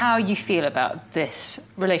you how you feel about this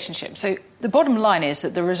relationship. So the bottom line is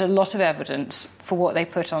that there is a lot of evidence for what they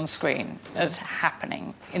put on screen as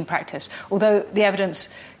happening in practice, although the evidence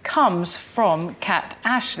comes from Kat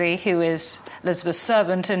Ashley, who is Elizabeth's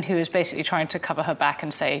servant and who is basically trying to cover her back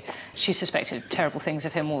and say she suspected terrible things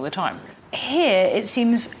of him all the time. Here, it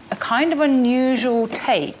seems a kind of unusual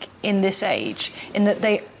take in this age, in that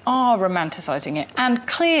they are romanticising it, and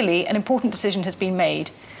clearly an important decision has been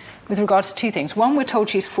made with regards to two things. One, we're told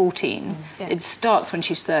she's 14. Yeah. It starts when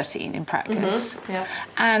she's 13 in practice. Mm-hmm. Yeah.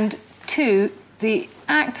 And two, the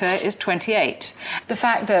actor is 28. The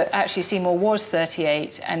fact that actually Seymour was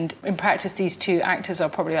 38 and in practice these two actors are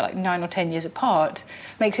probably like 9 or 10 years apart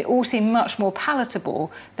makes it all seem much more palatable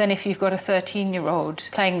than if you've got a 13-year-old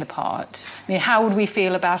playing the part. I mean, how would we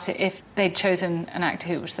feel about it if they'd chosen an actor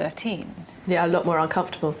who was 13? Yeah, a lot more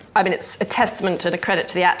uncomfortable. I mean, it's a testament and a credit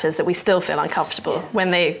to the actors that we still feel uncomfortable when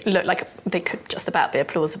they look like they could just about be a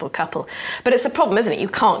plausible couple. But it's a problem, isn't it? You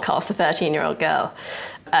can't cast a 13-year-old girl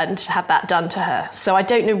and have that done to her. So I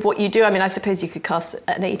don't know what you do. I mean, I suppose you could cast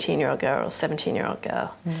an 18-year-old girl or a 17-year-old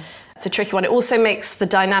girl. It's a tricky one. It also makes the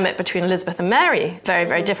dynamic between Elizabeth and Mary very,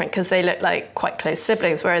 very different because they look like quite close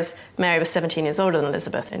siblings, whereas Mary was 17 years older than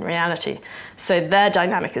Elizabeth in reality. So their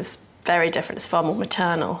dynamic is very different. It's far more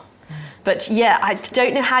maternal. But yeah, I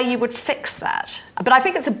don't know how you would fix that. But I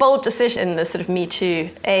think it's a bold decision in the sort of Me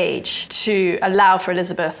Too age to allow for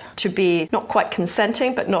Elizabeth to be not quite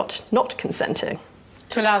consenting, but not consenting.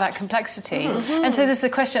 To allow that complexity. Mm-hmm. And so there's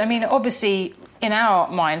the question, I mean, obviously, in our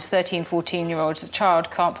minds, 13, 14-year-olds, a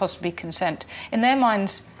child can't possibly consent. In their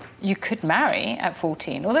minds, you could marry at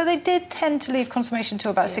 14, although they did tend to leave consummation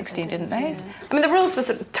till about 16, didn't they? Yeah. I mean, the rules were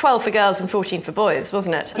sort of 12 for girls and 14 for boys,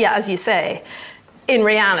 wasn't it? Yeah, as you say. In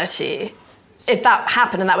reality, if that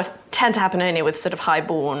happened, and that would tend to happen only with sort of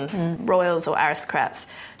high-born royals or aristocrats,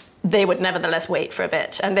 they would nevertheless wait for a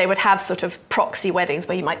bit, and they would have sort of proxy weddings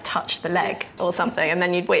where you might touch the leg or something, and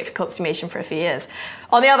then you'd wait for consummation for a few years.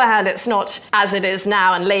 On the other hand, it's not as it is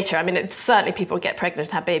now and later. I mean, it's certainly people get pregnant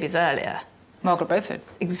and have babies earlier. Margaret Beaufort.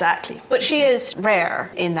 Exactly. But she is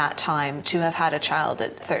rare in that time to have had a child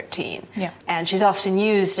at 13. Yeah. And she's often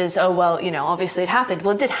used as, oh, well, you know, obviously it happened.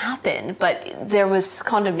 Well, it did happen, but there was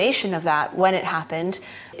condemnation of that when it happened.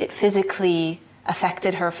 It physically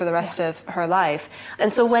affected her for the rest of her life.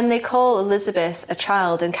 And so when they call Elizabeth a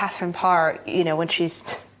child, and Catherine Parr, you know, when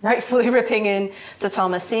she's rightfully ripping in to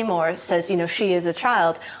Thomas Seymour, says, you know, she is a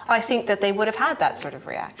child, I think that they would have had that sort of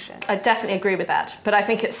reaction. I definitely agree with that, but I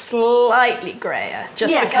think it's slightly greyer,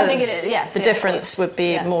 just because I think it is. Yes, the difference would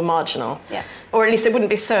be more marginal. Yeah. Or at least it wouldn't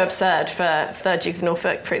be so absurd for the Duke of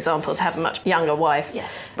Norfolk, for example, to have a much younger wife,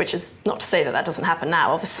 which is not to say that that doesn't happen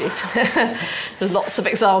now, obviously. There's lots of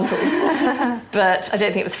examples. But I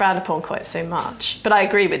don't think it was frowned upon quite so much. But I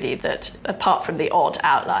agree with you that apart from the odd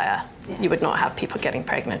outlier, you would not have people getting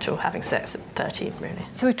pregnant or having sex at 13, really.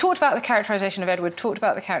 So we've talked about the characterisation of Edward, talked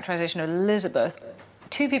about the characterisation of Elizabeth.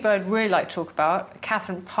 Two people I'd really like to talk about,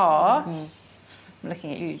 Catherine Parr, I'm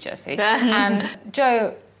looking at you, Jessie, and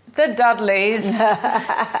Jo, the Dudleys.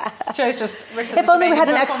 Jo's just written. If only we had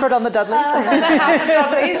an expert on the Dudleys. The House of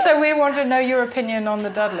Dudleys, so we want to know your opinion on the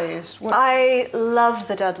Dudleys. I love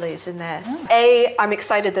the Dudleys in this. I'm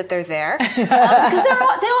excited that they're there. Because they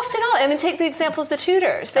often are. I mean, take the example of the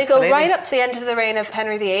Tudors. They go right up to the end of the reign of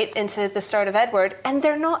Henry VIII into the start of Edward, and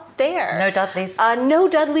they're not there. No Dudleys. No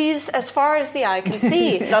Dudleys as far as the eye can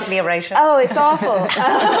see. Dudley erasure. Oh, it's awful.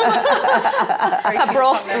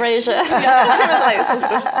 Bros erasure.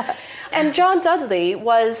 And John Dudley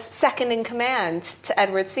was second in command to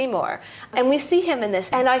Edward Seymour. And we see him in this.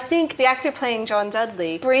 And I think the actor playing John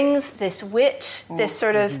Dudley brings this wit, this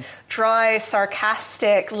sort of dry,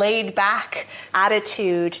 sarcastic, laid-back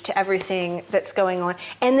attitude to everything that's going on.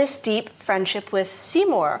 And this deep friendship with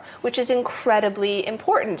Seymour, which is incredibly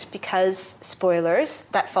important because, spoilers,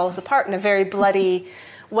 that falls apart in a very bloody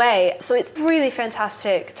way. So it's really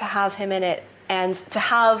fantastic to have him in it and to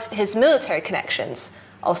have his military connections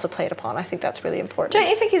also played upon. I think that's really important. Don't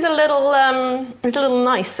you think he's a little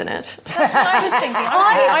nice in it? That's what I was thinking.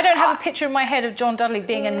 I don't have a picture in my head of John Dudley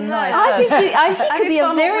being a nice person. I think he could be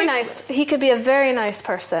a very nice. He could be a very nice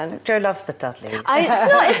person. Joe loves the Dudleys. It's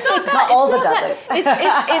not that. Not all the Dudleys.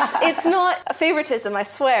 It's not a favoritism, I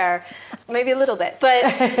swear. Maybe a little bit. But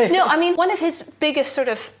no, I mean, one of his biggest sort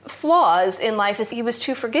of flaws in life is he was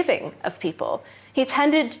too forgiving of people. He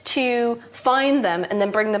tended to find them and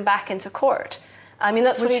then bring them back into court. I mean,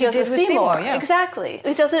 that's what he does with Seymour. Yeah. Exactly.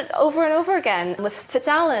 He does it over and over again with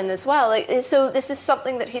Fitzalan as well. So this is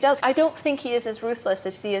something that he does. I don't think he is as ruthless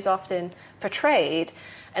as he is often portrayed.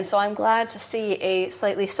 And so I'm glad to see a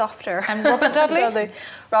slightly softer... And Robert Dudley?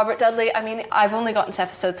 Robert Dudley, I mean, I've only gotten to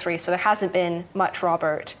episode 3, so there hasn't been much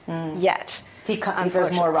Robert yet.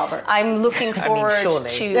 There's more Robert. I'm looking forward to more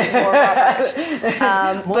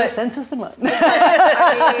Robert. More senses than one.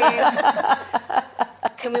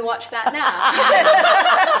 Can we watch that now?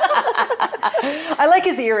 I like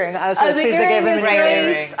his earring. I was really pleased they gave him the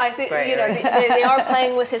earring. I think they are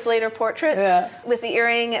playing with his later portraits, with the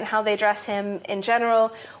earring and how they dress him in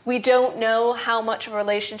general. We don't know how much of a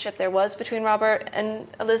relationship there was between Robert and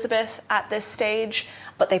Elizabeth at this stage,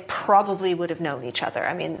 but they probably would have known each other.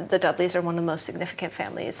 I mean, the Dudleys are one of the most significant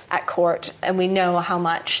families at court, and we know how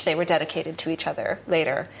much they were dedicated to each other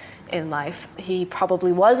later in life. He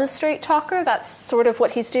probably was a straight talker. That's sort of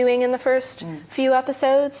what he's doing in the first few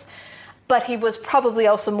episodes. But he was probably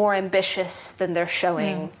also more ambitious than they're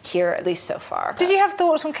showing here, at least so far. Did you have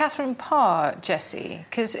thoughts on Catherine Parr, Jessie?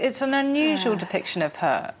 Because it's an unusual depiction of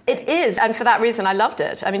her. It is, and for that reason I loved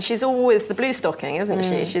it. I mean, she's always the blue stocking, isn't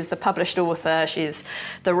she? She's the published author, she's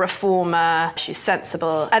the reformer, she's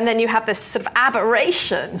sensible. And then you have this sort of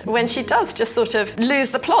aberration when she does just sort of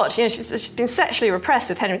lose the plot. You know, she's been sexually repressed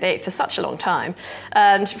with Henry VIII for such a long time.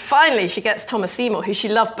 And finally she gets Thomas Seymour, who she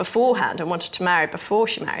loved beforehand and wanted to marry before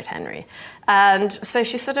she married Henry. And so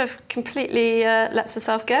she sort of completely lets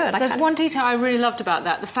herself go. And there's one detail I really loved about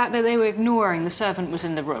that, the fact that they were ignoring the servant was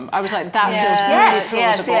in the room. I was like, that feels really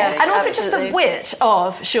plausible. Yes. And also just the wit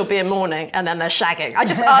of she'll be in mourning and then they're shagging.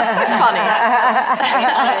 It's so funny.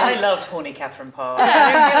 I loved horny Catherine Parr.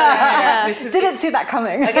 Didn't see that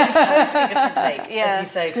coming. Again, totally different take, as you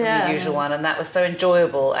say, from the usual one. And that was so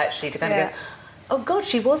enjoyable, actually, to kind of go, oh God,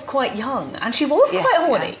 she was quite young and she was quite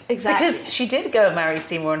horny. Exactly. Because she did go and marry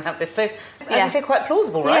Seymour and have this. So, as you say, quite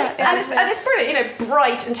plausible, right? Yeah. And it's brilliant,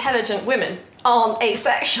 bright, intelligent women aren't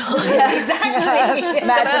asexual. Exactly.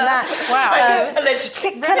 Imagine that. Wow.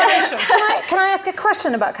 Can I ask a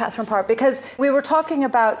question about Catherine Parr? Because we were talking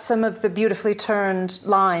about some of the beautifully turned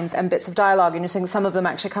lines and bits of dialogue, and you're saying some of them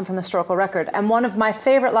actually come from the historical record. And one of my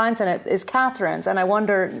favourite lines in it is Catherine's, and I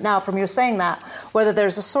wonder now, from your saying that, whether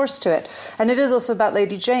there's a source to it. And it is also about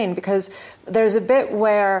Lady Jane, because there's a bit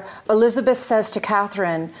where Elizabeth says to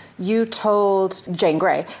Catherine, you told Jane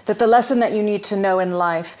Grey that the lesson that you need to know in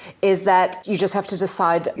life is that you just have to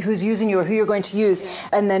decide who's using you or who you're going to use.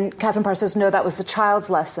 And then Catherine Parr says, no, that was the child's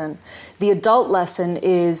lesson. The adult lesson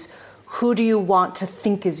is, who do you want to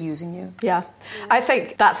think is using you? Yeah, I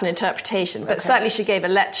think that's an interpretation, but certainly she gave a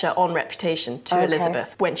lecture on reputation to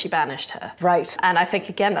Elizabeth when she banished her. Right. And I think,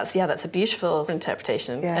 again, that's a beautiful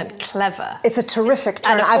interpretation and clever. It's a terrific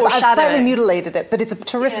turn. I've slightly mutilated it, but it's a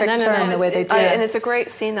terrific turn the way they do it. And it's a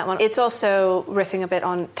great scene, that one. It's also riffing a bit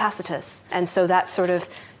on Tacitus, and so that sort of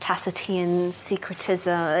Tacitian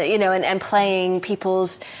secretism, and playing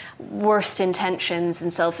people's worst intentions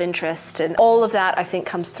and self-interest, and all of that I think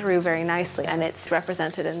comes through very nicely, and it's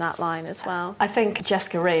represented in that line as well. I think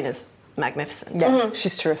Jessica Raine is magnificent. Yeah,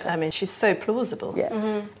 she's terrific. I mean, she's so plausible.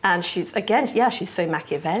 Yeah. And she's so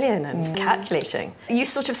Machiavellian and calculating. You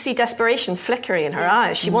sort of see desperation flickering in her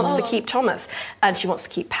eyes. She wants to keep Thomas, and she wants to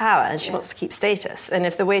keep power, and she wants to keep status. And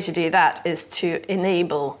if the way to do that is to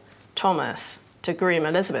enable Thomas to groom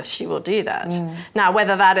Elizabeth, she will do that. Now,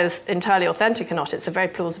 whether that is entirely authentic or not, it's a very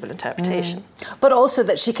plausible interpretation. But also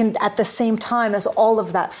that she can, at the same time as all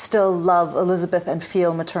of that, still love Elizabeth and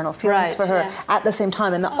feel maternal feelings for her at the same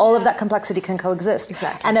time, and that all of that complexity can coexist.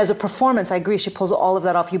 Exactly. And as a performance, I agree, she pulls all of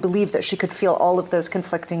that off. You believe that she could feel all of those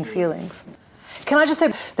conflicting feelings. Can I just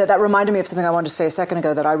say that reminded me of something I wanted to say a second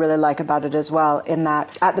ago that I really like about it as well, in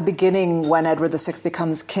that at the beginning when Edward VI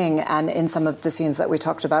becomes king, and in some of the scenes that we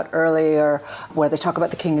talked about earlier where they talk about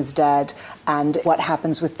the king is dead and what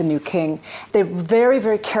happens with the new king, they're very,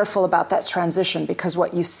 very careful about that transition, because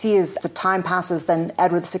what you see is the time passes, then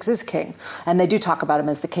Edward VI is king, and they do talk about him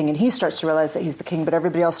as the king, and he starts to realize that he's the king, but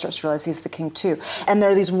everybody else starts to realize he's the king too. And there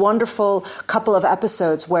are these wonderful couple of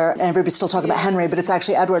episodes where everybody's still talking about Henry, but it's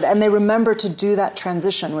actually Edward, and they remember to do do that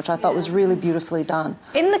transition, which I thought was really beautifully done.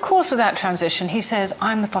 In the course of that transition, he says,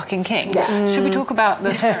 "I'm the fucking king." Yeah. Should we talk about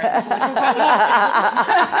the spirit?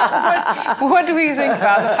 What do we think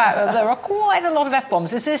about the fact that there are quite a lot of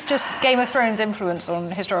F-bombs? Is this just Game of Thrones influence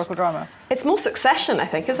on historical drama? It's more Succession, I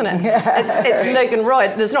think, isn't it? It's Logan Roy.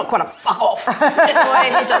 There's not quite a fuck off in the way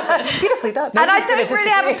he does it. Beautifully done. And I don't really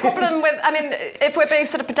have a problem with, I mean, if we're being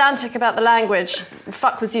sort of pedantic about the language,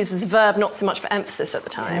 fuck was used as a verb, not so much for emphasis at the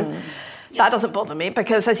time. That doesn't bother me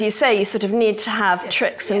because, as you say, you sort of need to have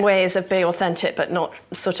tricks and ways of being authentic but not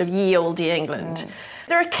sort of ye olde England.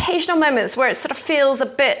 There are occasional moments where it sort of feels a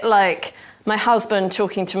bit like my husband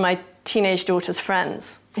talking to my teenage daughter's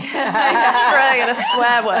friends. Throwing in a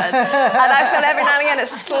swear word. And I feel every now and again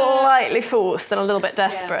it's slightly forced and a little bit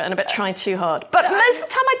desperate and a bit trying too hard. But most of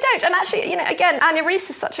the time I don't. And actually, you know, again, Anya Reese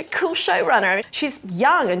is such a cool showrunner. She's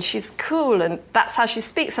young and she's cool and that's how she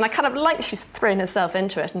speaks. And I kind of like she's thrown herself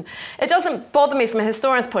into it. And it doesn't bother me from a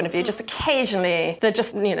historian's point of view, just occasionally they're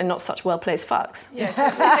just, you know, not such well-placed fucks. Yes.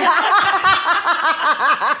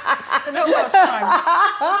 Not much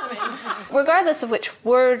time. Regardless of which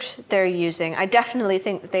word they're using, I definitely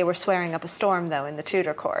think that they were swearing up a storm, though, in the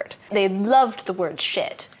Tudor court. They loved the word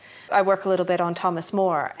shit. I work a little bit on Thomas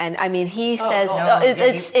More, and I mean, he says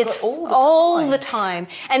it's all the time.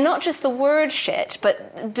 And not just the word shit,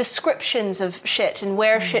 but descriptions of shit and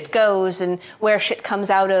where shit goes and where shit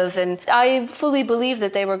comes out of. And I fully believe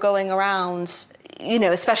that they were going around, you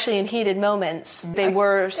know, especially in heated moments, they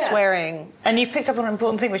were swearing. And you've picked up on an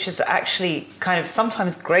important thing, which is actually kind of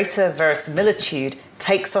sometimes greater verisimilitude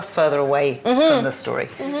takes us further away from the story.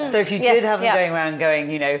 So if you did have them going around going,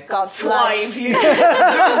 you know, Swive, you know,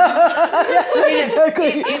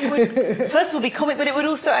 exactly. it would first of all be comic, but it would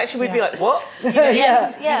also actually would be like, what? You know,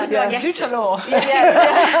 it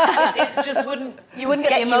just wouldn't. You wouldn't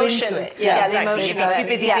get the emotion. Into it. The Exactly. emotion. You'd be too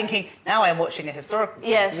busy thinking, now I'm watching a historical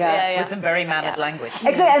film with some very mannered language.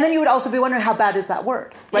 Exactly, and then you would also be wondering how bad is that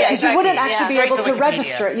word, right? Because you wouldn't actually be able to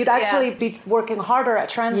register it. You'd actually be working harder at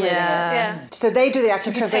translating it. So they do the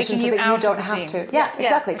active translation so that you don't have to. Yeah,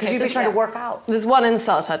 exactly, because you'd be trying to work out. There's one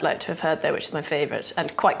insult I'd like to have heard there, which is my favourite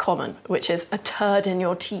and quite common, which is a turd in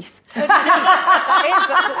your teeth. Brilliant.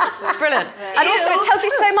 And also it tells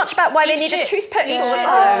you so much about why they needed toothpicks all the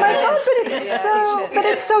time. Oh my God, but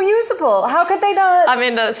it's so usable. How could they not? I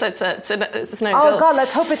mean, it's no Oh God,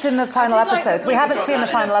 let's hope it's in the final episodes. We haven't seen the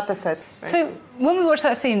final episodes. So when we watched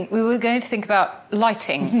that scene, we were going to think about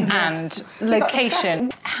lighting and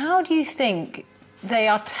location. How do you think they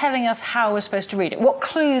are telling us how we're supposed to read it? What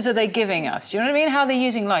clues are they giving us? Do you know what I mean? How they're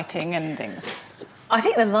using lighting and things? I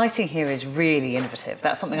think the lighting here is really innovative.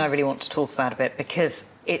 That's something I really want to talk about a bit because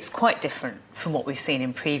it's quite different from what we've seen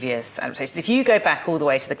in previous adaptations. If you go back all the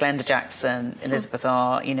way to the Glenda Jackson, Elizabeth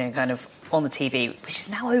R, you know, kind of on the TV, which is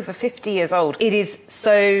now over 50 years old, it is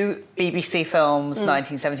so BBC Films,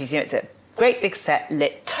 1970s, you know, it's a great big set,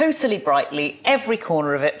 lit totally brightly, every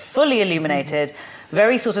corner of it, fully illuminated,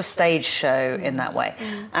 very sort of stage show in that way.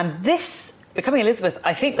 And this Becoming Elizabeth,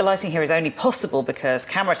 I think the lighting here is only possible because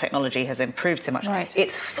camera technology has improved so much. Right.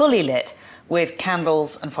 It's fully lit with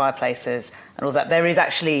candles and fireplaces and all that. There is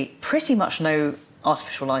actually pretty much no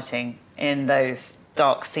artificial lighting in those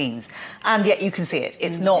dark scenes, and yet you can see it.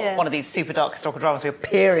 It's not one of these super dark historical dramas where you're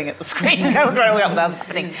peering at the screen and trying to work out what's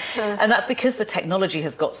happening. And that's because the technology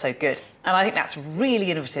has got so good. And I think that's really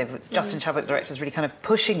innovative. Justin Chadwick, the director, is really kind of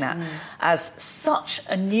pushing that as such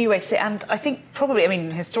a new way to see it. And I think probably, I mean,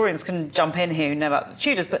 historians can jump in here who know about the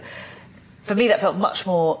Tudors, but for me, that felt much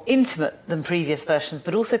more intimate than previous versions,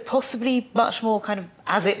 but also possibly much more kind of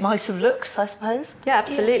as it might have looked, I suppose. Yeah,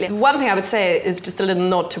 absolutely. One thing I would say is just a little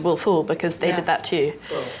nod to Wolf Hall because they did that too.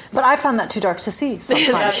 But I found that too dark to see sometimes.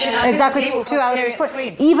 Exactly, to Alex's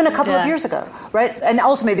point. Even a couple of years ago, right? And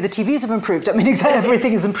also maybe the TVs have improved. I mean,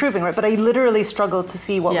 everything is improving, right? But I literally struggled to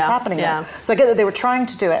see what was happening there. So I get that they were trying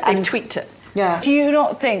to do it. They've tweaked it. Yeah. Do you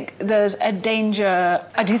not think there's a danger?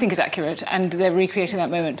 I do think it's accurate and they're recreating that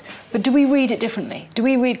moment. But do we read it differently? Do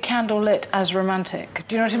we read candlelit as romantic?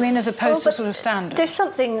 Do you know what I mean? As opposed to sort of standard? There's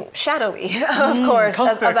something shadowy, of course,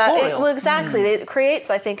 about it. Well, exactly. It creates,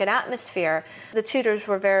 I think, an atmosphere. The Tudors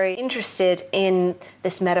were very interested in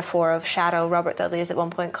this metaphor of shadow. Robert Dudley is at one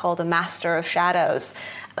point called a master of shadows.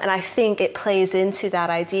 And I think it plays into that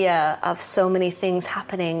idea of so many things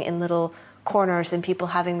happening in little corners and people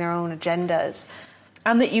having their own agendas.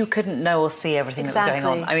 And that you couldn't know or see everything that was going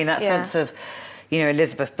on. I mean, that sense of, you know,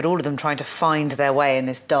 Elizabeth, but all of them trying to find their way in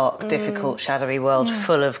this dark, difficult, shadowy world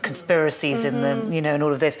full of conspiracies in them, you know, and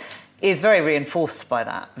all of this. is very reinforced by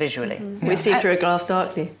that visually. We see through a glass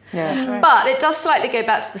darkly. Yeah. But it does slightly go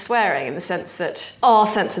back to the swearing in the sense that our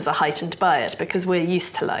senses are heightened by it because we're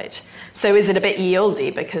used to light. So is it a bit ye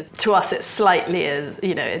olde? Because to us it slightly is,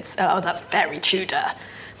 it's, that's very Tudor.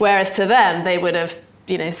 Whereas to them, they would have,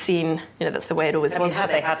 seen, that's the way it always was. Had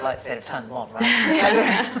they had lights, they'd have turned them on,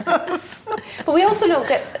 right? But we also don't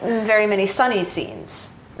get very many sunny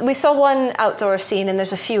scenes. We saw one outdoor scene, and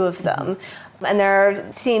there's a few of them. And there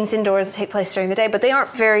are scenes indoors that take place during the day, but they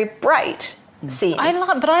aren't very bright scenes.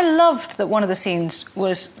 But I loved that one of the scenes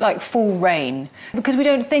was like full rain, because we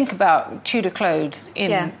don't think about Tudor clothes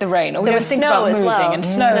in the rain, or we don't think about moving and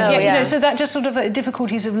snow. So that just sort of the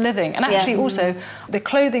difficulties of living. And actually also, the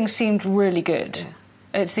clothing seemed really good.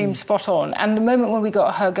 It seemed spot on. And the moment when we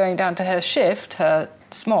got her going down to her shift, her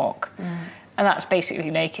smock, and that's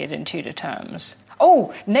basically naked in Tudor terms.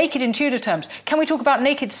 Oh, naked in Tudor terms. Can we talk about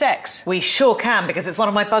naked sex? We sure can, because it's one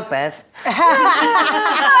of my bugbears. Because,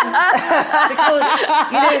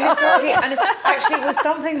 historically, and actually it was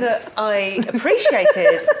something that I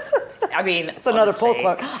appreciated. I mean, it's another Paul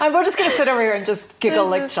quote. We're just going to sit over here and just giggle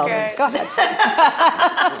like children. Go ahead.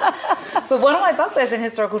 But one of my bugbears in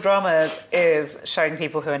historical dramas is showing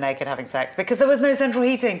people who are naked having sex, because there was no central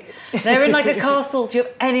heating. They're in like a castle. Do you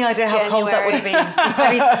have any idea how cold that would have been?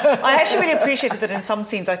 I mean, I actually really appreciated that in some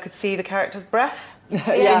scenes I could see the character's breath.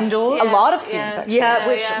 Indoors. A lot of scenes, actually.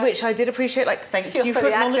 Yeah, which I did appreciate. Like, thank you for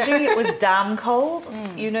acknowledging it was damn cold,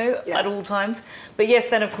 at all times. But yes,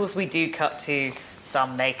 then of course we do cut to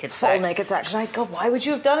some naked sex. Full naked sex. My God, why would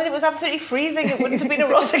you have done it? It was absolutely freezing. It wouldn't have been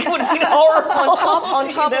erotic. It would have been horrible. on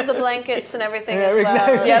top of the blankets and everything as well.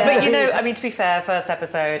 Exactly. Yeah, but I mean, to be fair, first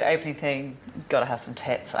episode, opening thing, got to have some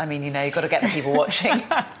tits. I mean, you've got to get the people watching.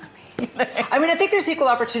 I mean, I think there's equal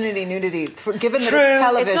opportunity nudity, given that it's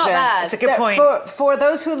television. It's not bad. It's a good point. For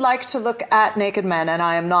those who like to look at naked men, and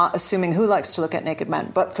I am not assuming who likes to look at naked men,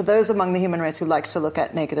 but for those among the human race who like to look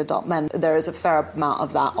at naked adult men, there is a fair amount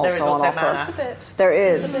of that also on offer. There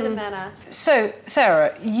is. A bit of man-ass. So,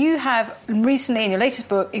 Sarah, you have recently, in your latest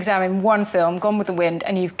book, examined one film, Gone with the Wind,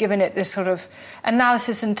 and you've given it this sort of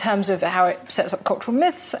analysis in terms of how it sets up cultural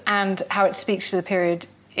myths and how it speaks to the period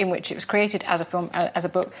in which it was created as a film, as a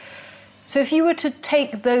book. So if you were to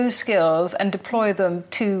take those skills and deploy them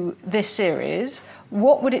to this series,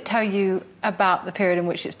 what would it tell you about the period in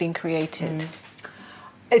which it's been created?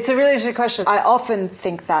 It's a really interesting question. I often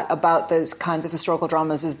think that about those kinds of historical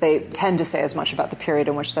dramas is they tend to say as much about the period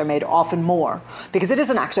in which they're made, often more, because it is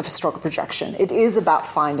an act of historical projection. It is about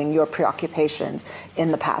finding your preoccupations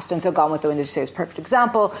in the past. And so Gone with the Wind, as you say, is a perfect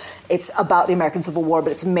example. It's about the American Civil War,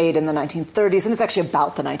 but it's made in the 1930s, and it's actually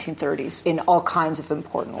about the 1930s in all kinds of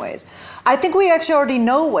important ways. I think we actually already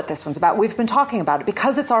know what this one's about. We've been talking about it.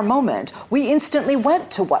 Because it's our moment, we instantly went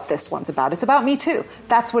to what this one's about. It's about Me Too.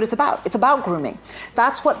 That's what it's about. It's about grooming.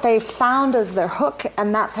 That's what they found as their hook,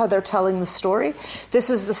 and that's how they're telling the story.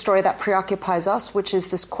 This is the story that preoccupies us, which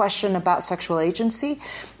is this question about sexual agency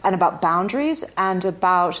and about boundaries and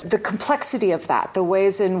about the complexity of that, the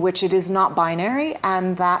ways in which it is not binary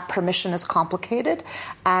and that permission is complicated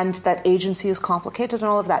and that agency is complicated and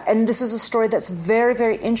all of that. And this is a story that's very,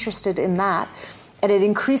 very interested in that. And it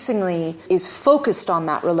increasingly is focused on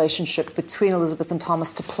that relationship between Elizabeth and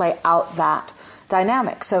Thomas to play out that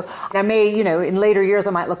dynamic. So I may, in later years,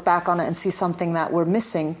 I might look back on it and see something that we're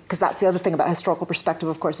missing, because that's the other thing about historical perspective,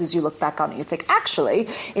 of course, is you look back on it and you think, actually,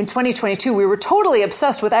 in 2022, we were totally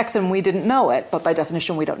obsessed with X and we didn't know it, but by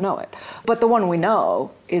definition, we don't know it. But the one we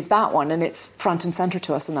know is that one, and it's front and center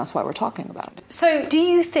to us, and that's why we're talking about it. So do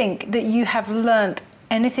you think that you have learnt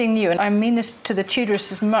anything new, and I mean this to the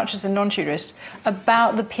Tudorists as much as the non-Tudorists,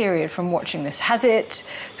 about the period from watching this? Has it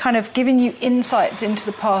kind of given you insights into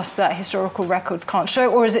the past that historical records can't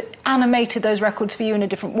show, or has it animated those records for you in a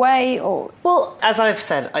different way? Or Well, as I've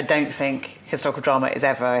said, I don't think historical drama is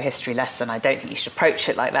ever a history lesson. I don't think you should approach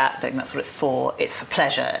it like that. I don't think that's what it's for. It's for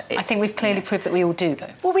pleasure. I think we've clearly proved that we all do,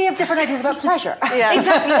 though. Well, we have different ideas about pleasure. Yeah,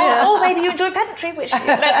 exactly. Or maybe you enjoy pedantry, which,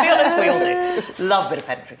 let's be honest, we all do. Love a bit of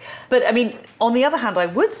pedantry. But, I mean, on the other hand, I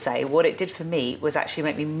would say what it did for me was actually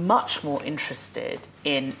make me much more interested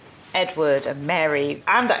in Edward and Mary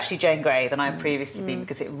and actually Jane Grey than I've previously been,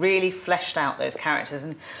 because it really fleshed out those characters.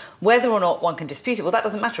 And whether or not one can dispute it, well, that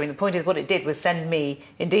doesn't matter. I mean, the point is what it did was send me,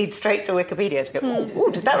 indeed, straight to Wikipedia to go,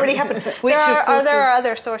 oh, did that really happen? Which, there are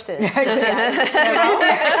other sources.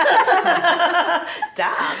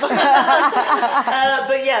 Damn.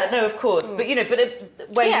 But yeah, no, of course. But,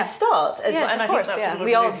 where you start, as well, and I think that's what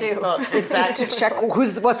we all do. It's just to check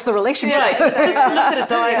what's the relationship. Yeah, just to look at a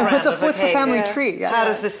diagram. What's the family tree? How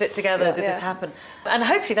does this fit together? together? Did this happen? And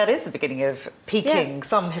hopefully that is the beginning of piquing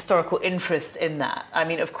some historical interest in that. I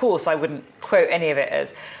mean, of course, I wouldn't quote any of it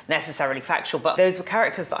as necessarily factual, but those were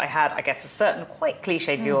characters that I had, I guess, a certain quite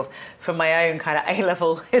cliched view of from my own kind of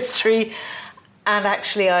A-level history. And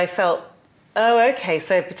actually I felt, oh, okay,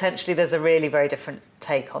 so potentially there's a really very different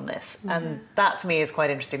take on this. And that to me is quite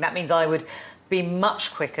interesting. That means I would be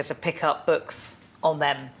much quicker to pick up books on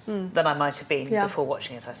them than I might have been before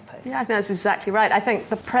watching it, I suppose. Yeah, I think that's exactly right. I think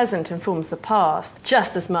the present informs the past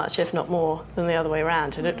just as much, if not more, than the other way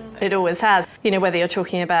around. And it always has. You know, whether you're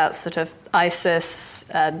talking about sort of ISIS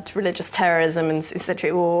and religious terrorism and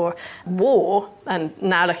etc., or war, and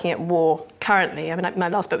now looking at war currently. I mean, my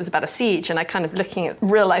last book was about a siege, and I kind of looking at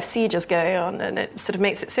real-life sieges going on, and it sort of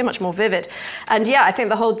makes it so much more vivid. And yeah, I think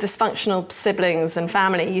the whole dysfunctional siblings and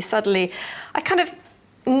family, I kind of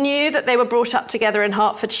knew that they were brought up together in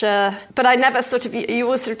Hertfordshire, but I never you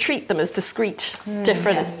always sort of treat them as discrete,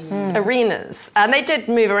 different arenas. And they did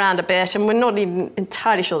move around a bit, and we're not even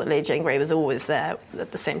entirely sure that Lady Jane Grey was always there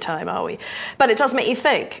at the same time, are we? But it does make you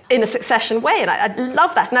think in a succession way, and I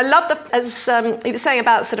love that. And I love as he was saying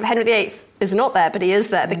about sort of Henry VIII is not there, but he is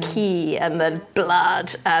there, the key and the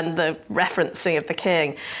blood and the referencing of the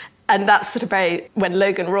king. And that's sort of when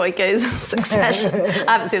Logan Roy goes on Succession.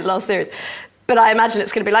 I haven't seen the last series. But I imagine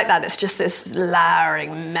it's going to be like that. It's just this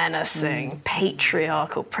lowering, menacing,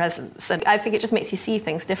 patriarchal presence. And I think it just makes you see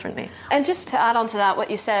things differently. And just to add on to that, what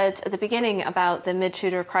you said at the beginning about the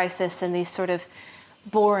mid-Tudor crisis and these sort of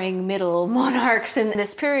boring middle monarchs in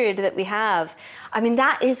this period that we have, I mean,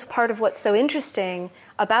 that is part of what's so interesting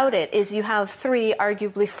about it, is you have 3,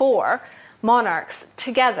 arguably 4, monarchs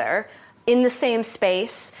together in the same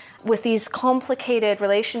space, with these complicated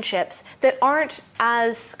relationships that aren't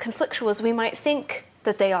as conflictual as we might think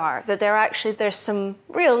that they are, that there's some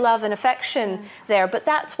real love and affection there. But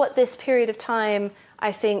that's what this period of time,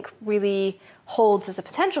 I think, really holds as a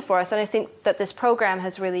potential for us. And I think that this programme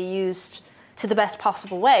has really used to the best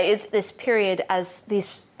possible way is this period as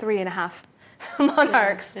these 3.5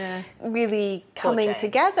 monarchs really coming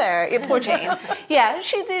together. Poor Jane.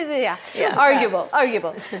 Arguable.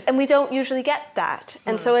 And we don't usually get that.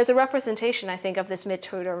 And so as a representation, I think, of this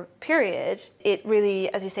mid-Tudor period, it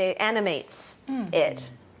really, as you say, animates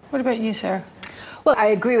it. What about you, Sarah? Well, I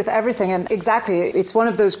agree with everything, and exactly, it's one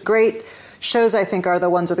of those great shows, I think, are the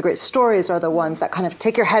ones, or the great stories are the ones that kind of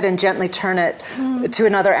take your head and gently turn it to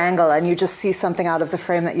another angle, and you just see something out of the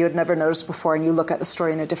frame that you had never noticed before, and you look at the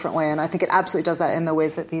story in a different way. And I think it absolutely does that in the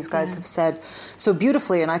ways that these guys have said so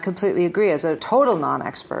beautifully, and I completely agree as a total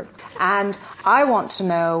non-expert. And I want to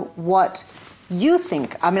know what you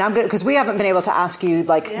think. I mean, I'm good, because we haven't been able to ask you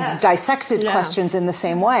dissected questions in the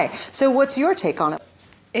same way. So what's your take on it?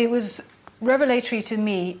 It was revelatory to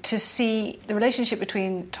me to see the relationship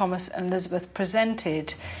between Thomas and Elizabeth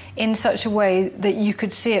presented in such a way that you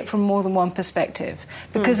could see it from more than one perspective.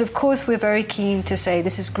 Because, of course, we're very keen to say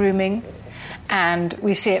this is grooming, and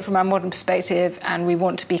we see it from our modern perspective, and we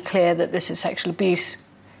want to be clear that this is sexual abuse.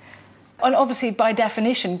 And obviously, by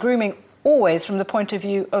definition, grooming always, from the point of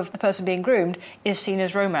view of the person being groomed, is seen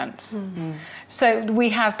as romance. So we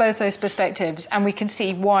have both those perspectives, and we can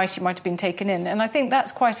see why she might have been taken in. And I think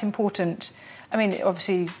that's quite important. I mean, it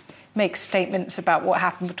obviously makes statements about what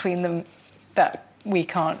happened between them that we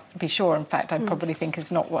can't be sure. In fact, I probably think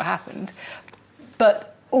is not what happened.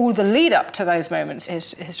 But all the lead up to those moments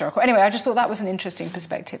is historical. Anyway, I just thought that was an interesting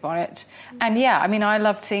perspective on it. And yeah, I mean, I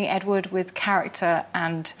loved seeing Edward with character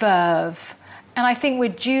and verve. And I think we're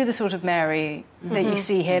due the sort of Mary that you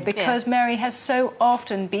see here, because Mary has so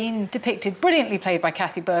often been depicted, brilliantly played by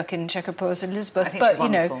Kathy Burke in Chequer Poor's Elizabeth, but, you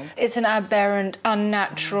know, it's an aberrant,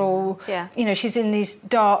 unnatural, you know, she's in these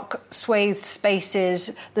dark, swathed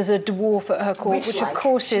spaces, there's a dwarf at her court, which of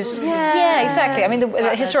course is... Yeah, exactly. I mean,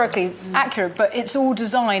 historically accurate, but it's all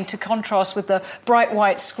designed to contrast with the bright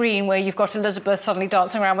white screen where you've got Elizabeth suddenly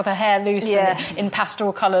dancing around with her hair loose and in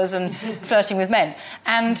pastel colours and flirting with men.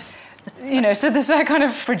 And... you know, so there's that kind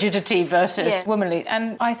of frigidity versus womanly.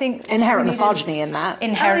 And I think... inherent misogyny in that.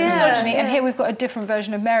 Inherent misogyny. And here we've got a different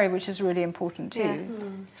version of Mary, which is really important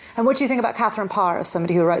too. And what do you think about Catherine Parr, as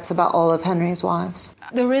somebody who writes about all of Henry's wives?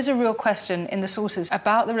 There is a real question in the sources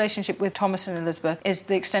about the relationship with Thomas and Elizabeth, is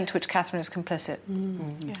the extent to which Catherine is complicit.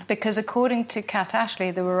 Because according to Kat Ashley,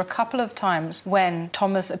 there were a couple of times when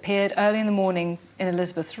Thomas appeared early in the morning in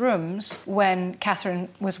Elizabeth's rooms when Catherine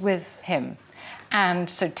was with him. And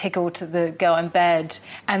so tickled to the girl in bed.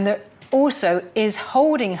 And also is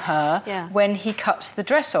holding her when he cuts the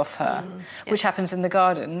dress off her, which happens in the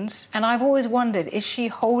gardens. And I've always wondered, is she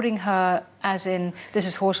holding her as in, this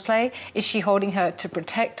is horseplay? Is she holding her to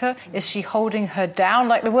protect her? Is she holding her down?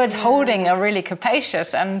 Like, the words holding are really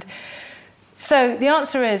capacious. And so the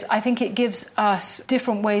answer is, I think it gives us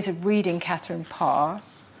different ways of reading Catherine Parr.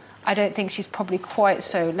 I don't think she's probably quite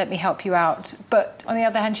so, let me help you out. But on the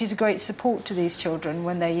other hand, she's a great support to these children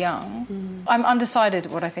when they're young. I'm undecided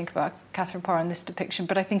what I think about Catherine Parr in this depiction,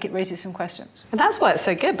 but I think it raises some questions. And that's why it's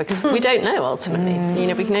so good, because we don't know, ultimately. You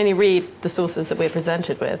know, we can only read the sources that we're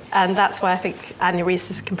presented with. And that's why I think Anya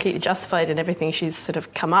Reiss is completely justified in everything she's sort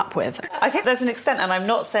of come up with. I think there's an extent, and I'm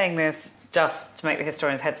not saying this just to make the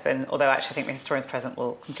historian's head spin, although actually I think the historians present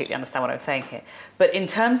will completely understand what I'm saying here. But in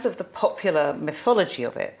terms of the popular mythology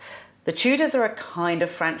of it, the Tudors are a kind of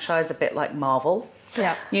franchise a bit like Marvel.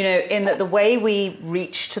 Yeah. You know, in that the way we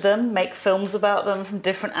reach to them, make films about them from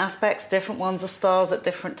different aspects, different ones are stars at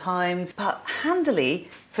different times, but handily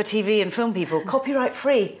for TV and film people, copyright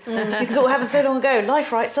free, because it all happened so long ago.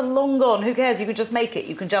 Life rights are long gone. Who cares? You can just make it.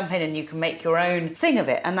 You can jump in and you can make your own thing of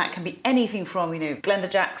it. And that can be anything from, you know, Glenda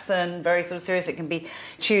Jackson, very sort of serious. It can be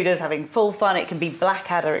Tudors having full fun. It can be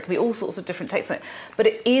Blackadder. It can be all sorts of different takes on it. But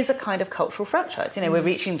it is a kind of cultural franchise. You know, we're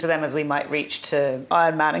reaching to them as we might reach to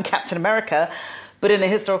Iron Man and Captain America, but in a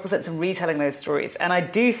historical sense and retelling those stories. And I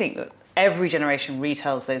do think that every generation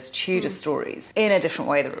retells those Tudor stories in a different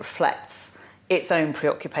way that reflects its own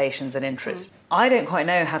preoccupations and interests. I don't quite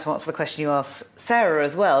know how to answer the question you asked Sarah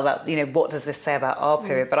as well about, you know, what does this say about our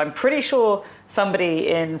period? But I'm pretty sure somebody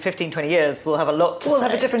in 15, 20 years will have a lot to say. We'll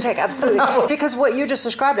have a different take, absolutely. Because what you just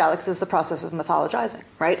described, Alex, is the process of mythologizing,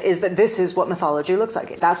 right? Is that this is what mythology looks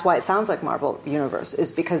like. That's why it sounds like Marvel Universe, is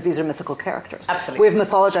because these are mythical characters. Absolutely. We've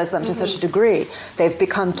mythologized them to such a degree. They've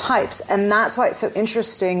become types. And that's why it's so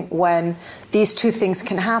interesting when these two things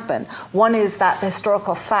can happen. One is that the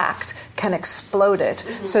historical fact can explode it,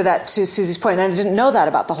 so that, to Susie's point, and I didn't know that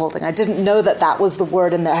about the holding. I didn't know that that was the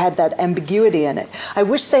word and there had that ambiguity in it. I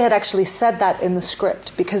wish they had actually said that in the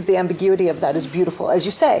script, because the ambiguity of that is beautiful. As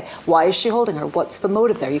you say, why is she holding her? What's the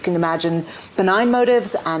motive there? You can imagine benign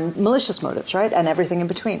motives and malicious motives, right? And everything in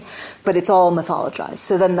between. But it's all mythologized.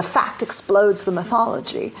 So then the fact explodes the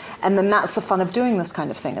mythology. And then that's the fun of doing this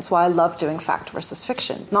kind of thing. It's why I love doing fact versus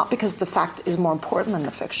fiction. Not because the fact is more important than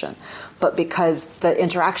the fiction, but because the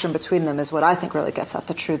interaction between them is what I think really gets at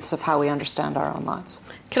the truths of how we understand our own lives.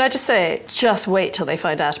 Can I just say, just wait till they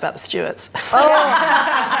find out about the Stuarts.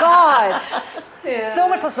 Oh, God. Yeah. So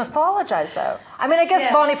much less mythologized, though. I mean, I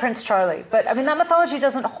guess Bonnie Prince Charlie, but I mean, that mythology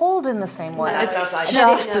doesn't hold in the same way. It's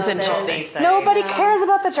just as interesting. Nobody cares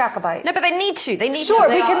about the Jacobites. No, but they need to. They need to. Sure,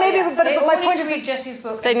 we can maybe, but my point is... read Jessie's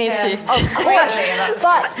book. They need to. Of course.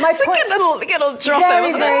 But my point... It's a good little drop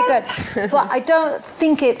in. Very good. But I don't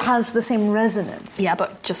think it has the same resonance. Yeah,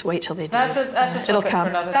 but just wait till they do. That's a topic for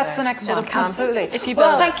another day. That's the next one. Absolutely.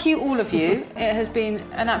 Well, thank you, all of you. It has been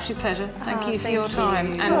an absolute pleasure. Thank you for your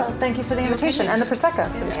time. And well, thank you for the invitation and the Prosecco.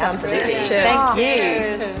 It was fun. Absolutely. Cheers. Thank you.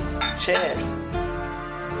 Cheers. Cheers.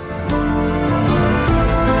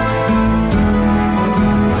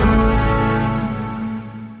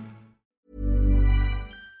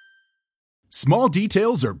 Small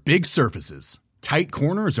details are big surfaces. Tight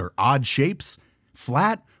corners are odd shapes.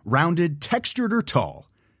 Flat, rounded, textured, or tall.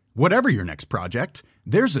 Whatever your next project,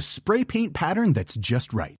 there's a spray paint pattern that's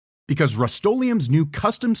just right. Because Rust-Oleum's new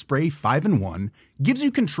Custom Spray 5-in-1 gives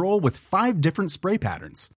you control with 5 different spray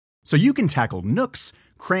patterns. So you can tackle nooks,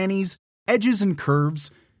 crannies, edges, and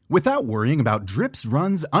curves without worrying about drips,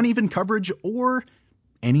 runs, uneven coverage, or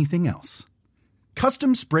anything else.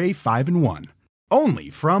 Custom Spray 5-in-1.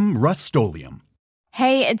 Only from Rust-Oleum.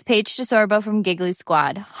 Hey, it's Paige DeSorbo from Giggly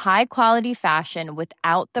Squad. High quality fashion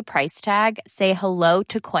without the price tag. Say hello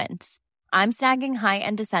to Quince. I'm snagging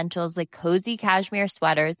high-end essentials like cozy cashmere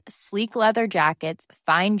sweaters, sleek leather jackets,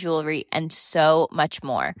 fine jewelry, and so much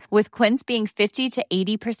more. With Quince being 50 to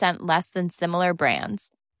 80% less than similar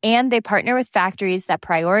brands. And they partner with factories that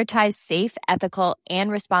prioritize safe, ethical, and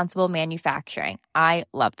responsible manufacturing. I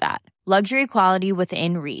love that. Luxury quality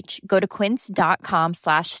within reach. Go to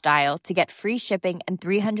quince.com/style to get free shipping and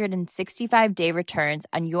 365-day returns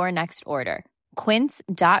on your next order.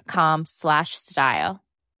 Quince.com/style.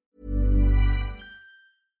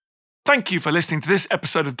 Thank you for listening to this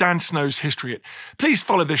episode of Dan Snow's History Hit. Please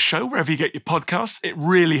follow this show wherever you get your podcasts. It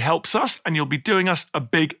really helps us, and you'll be doing us a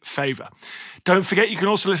big favour. Don't forget, you can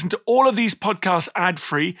also listen to all of these podcasts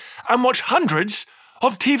ad-free and watch hundreds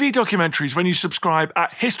of TV documentaries when you subscribe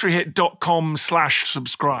at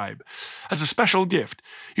historyhit.com/subscribe. As a special gift,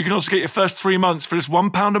 you can also get your first 3 months for just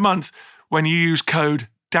 £1 a month when you use code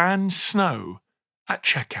DANSNOW at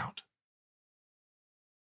checkout.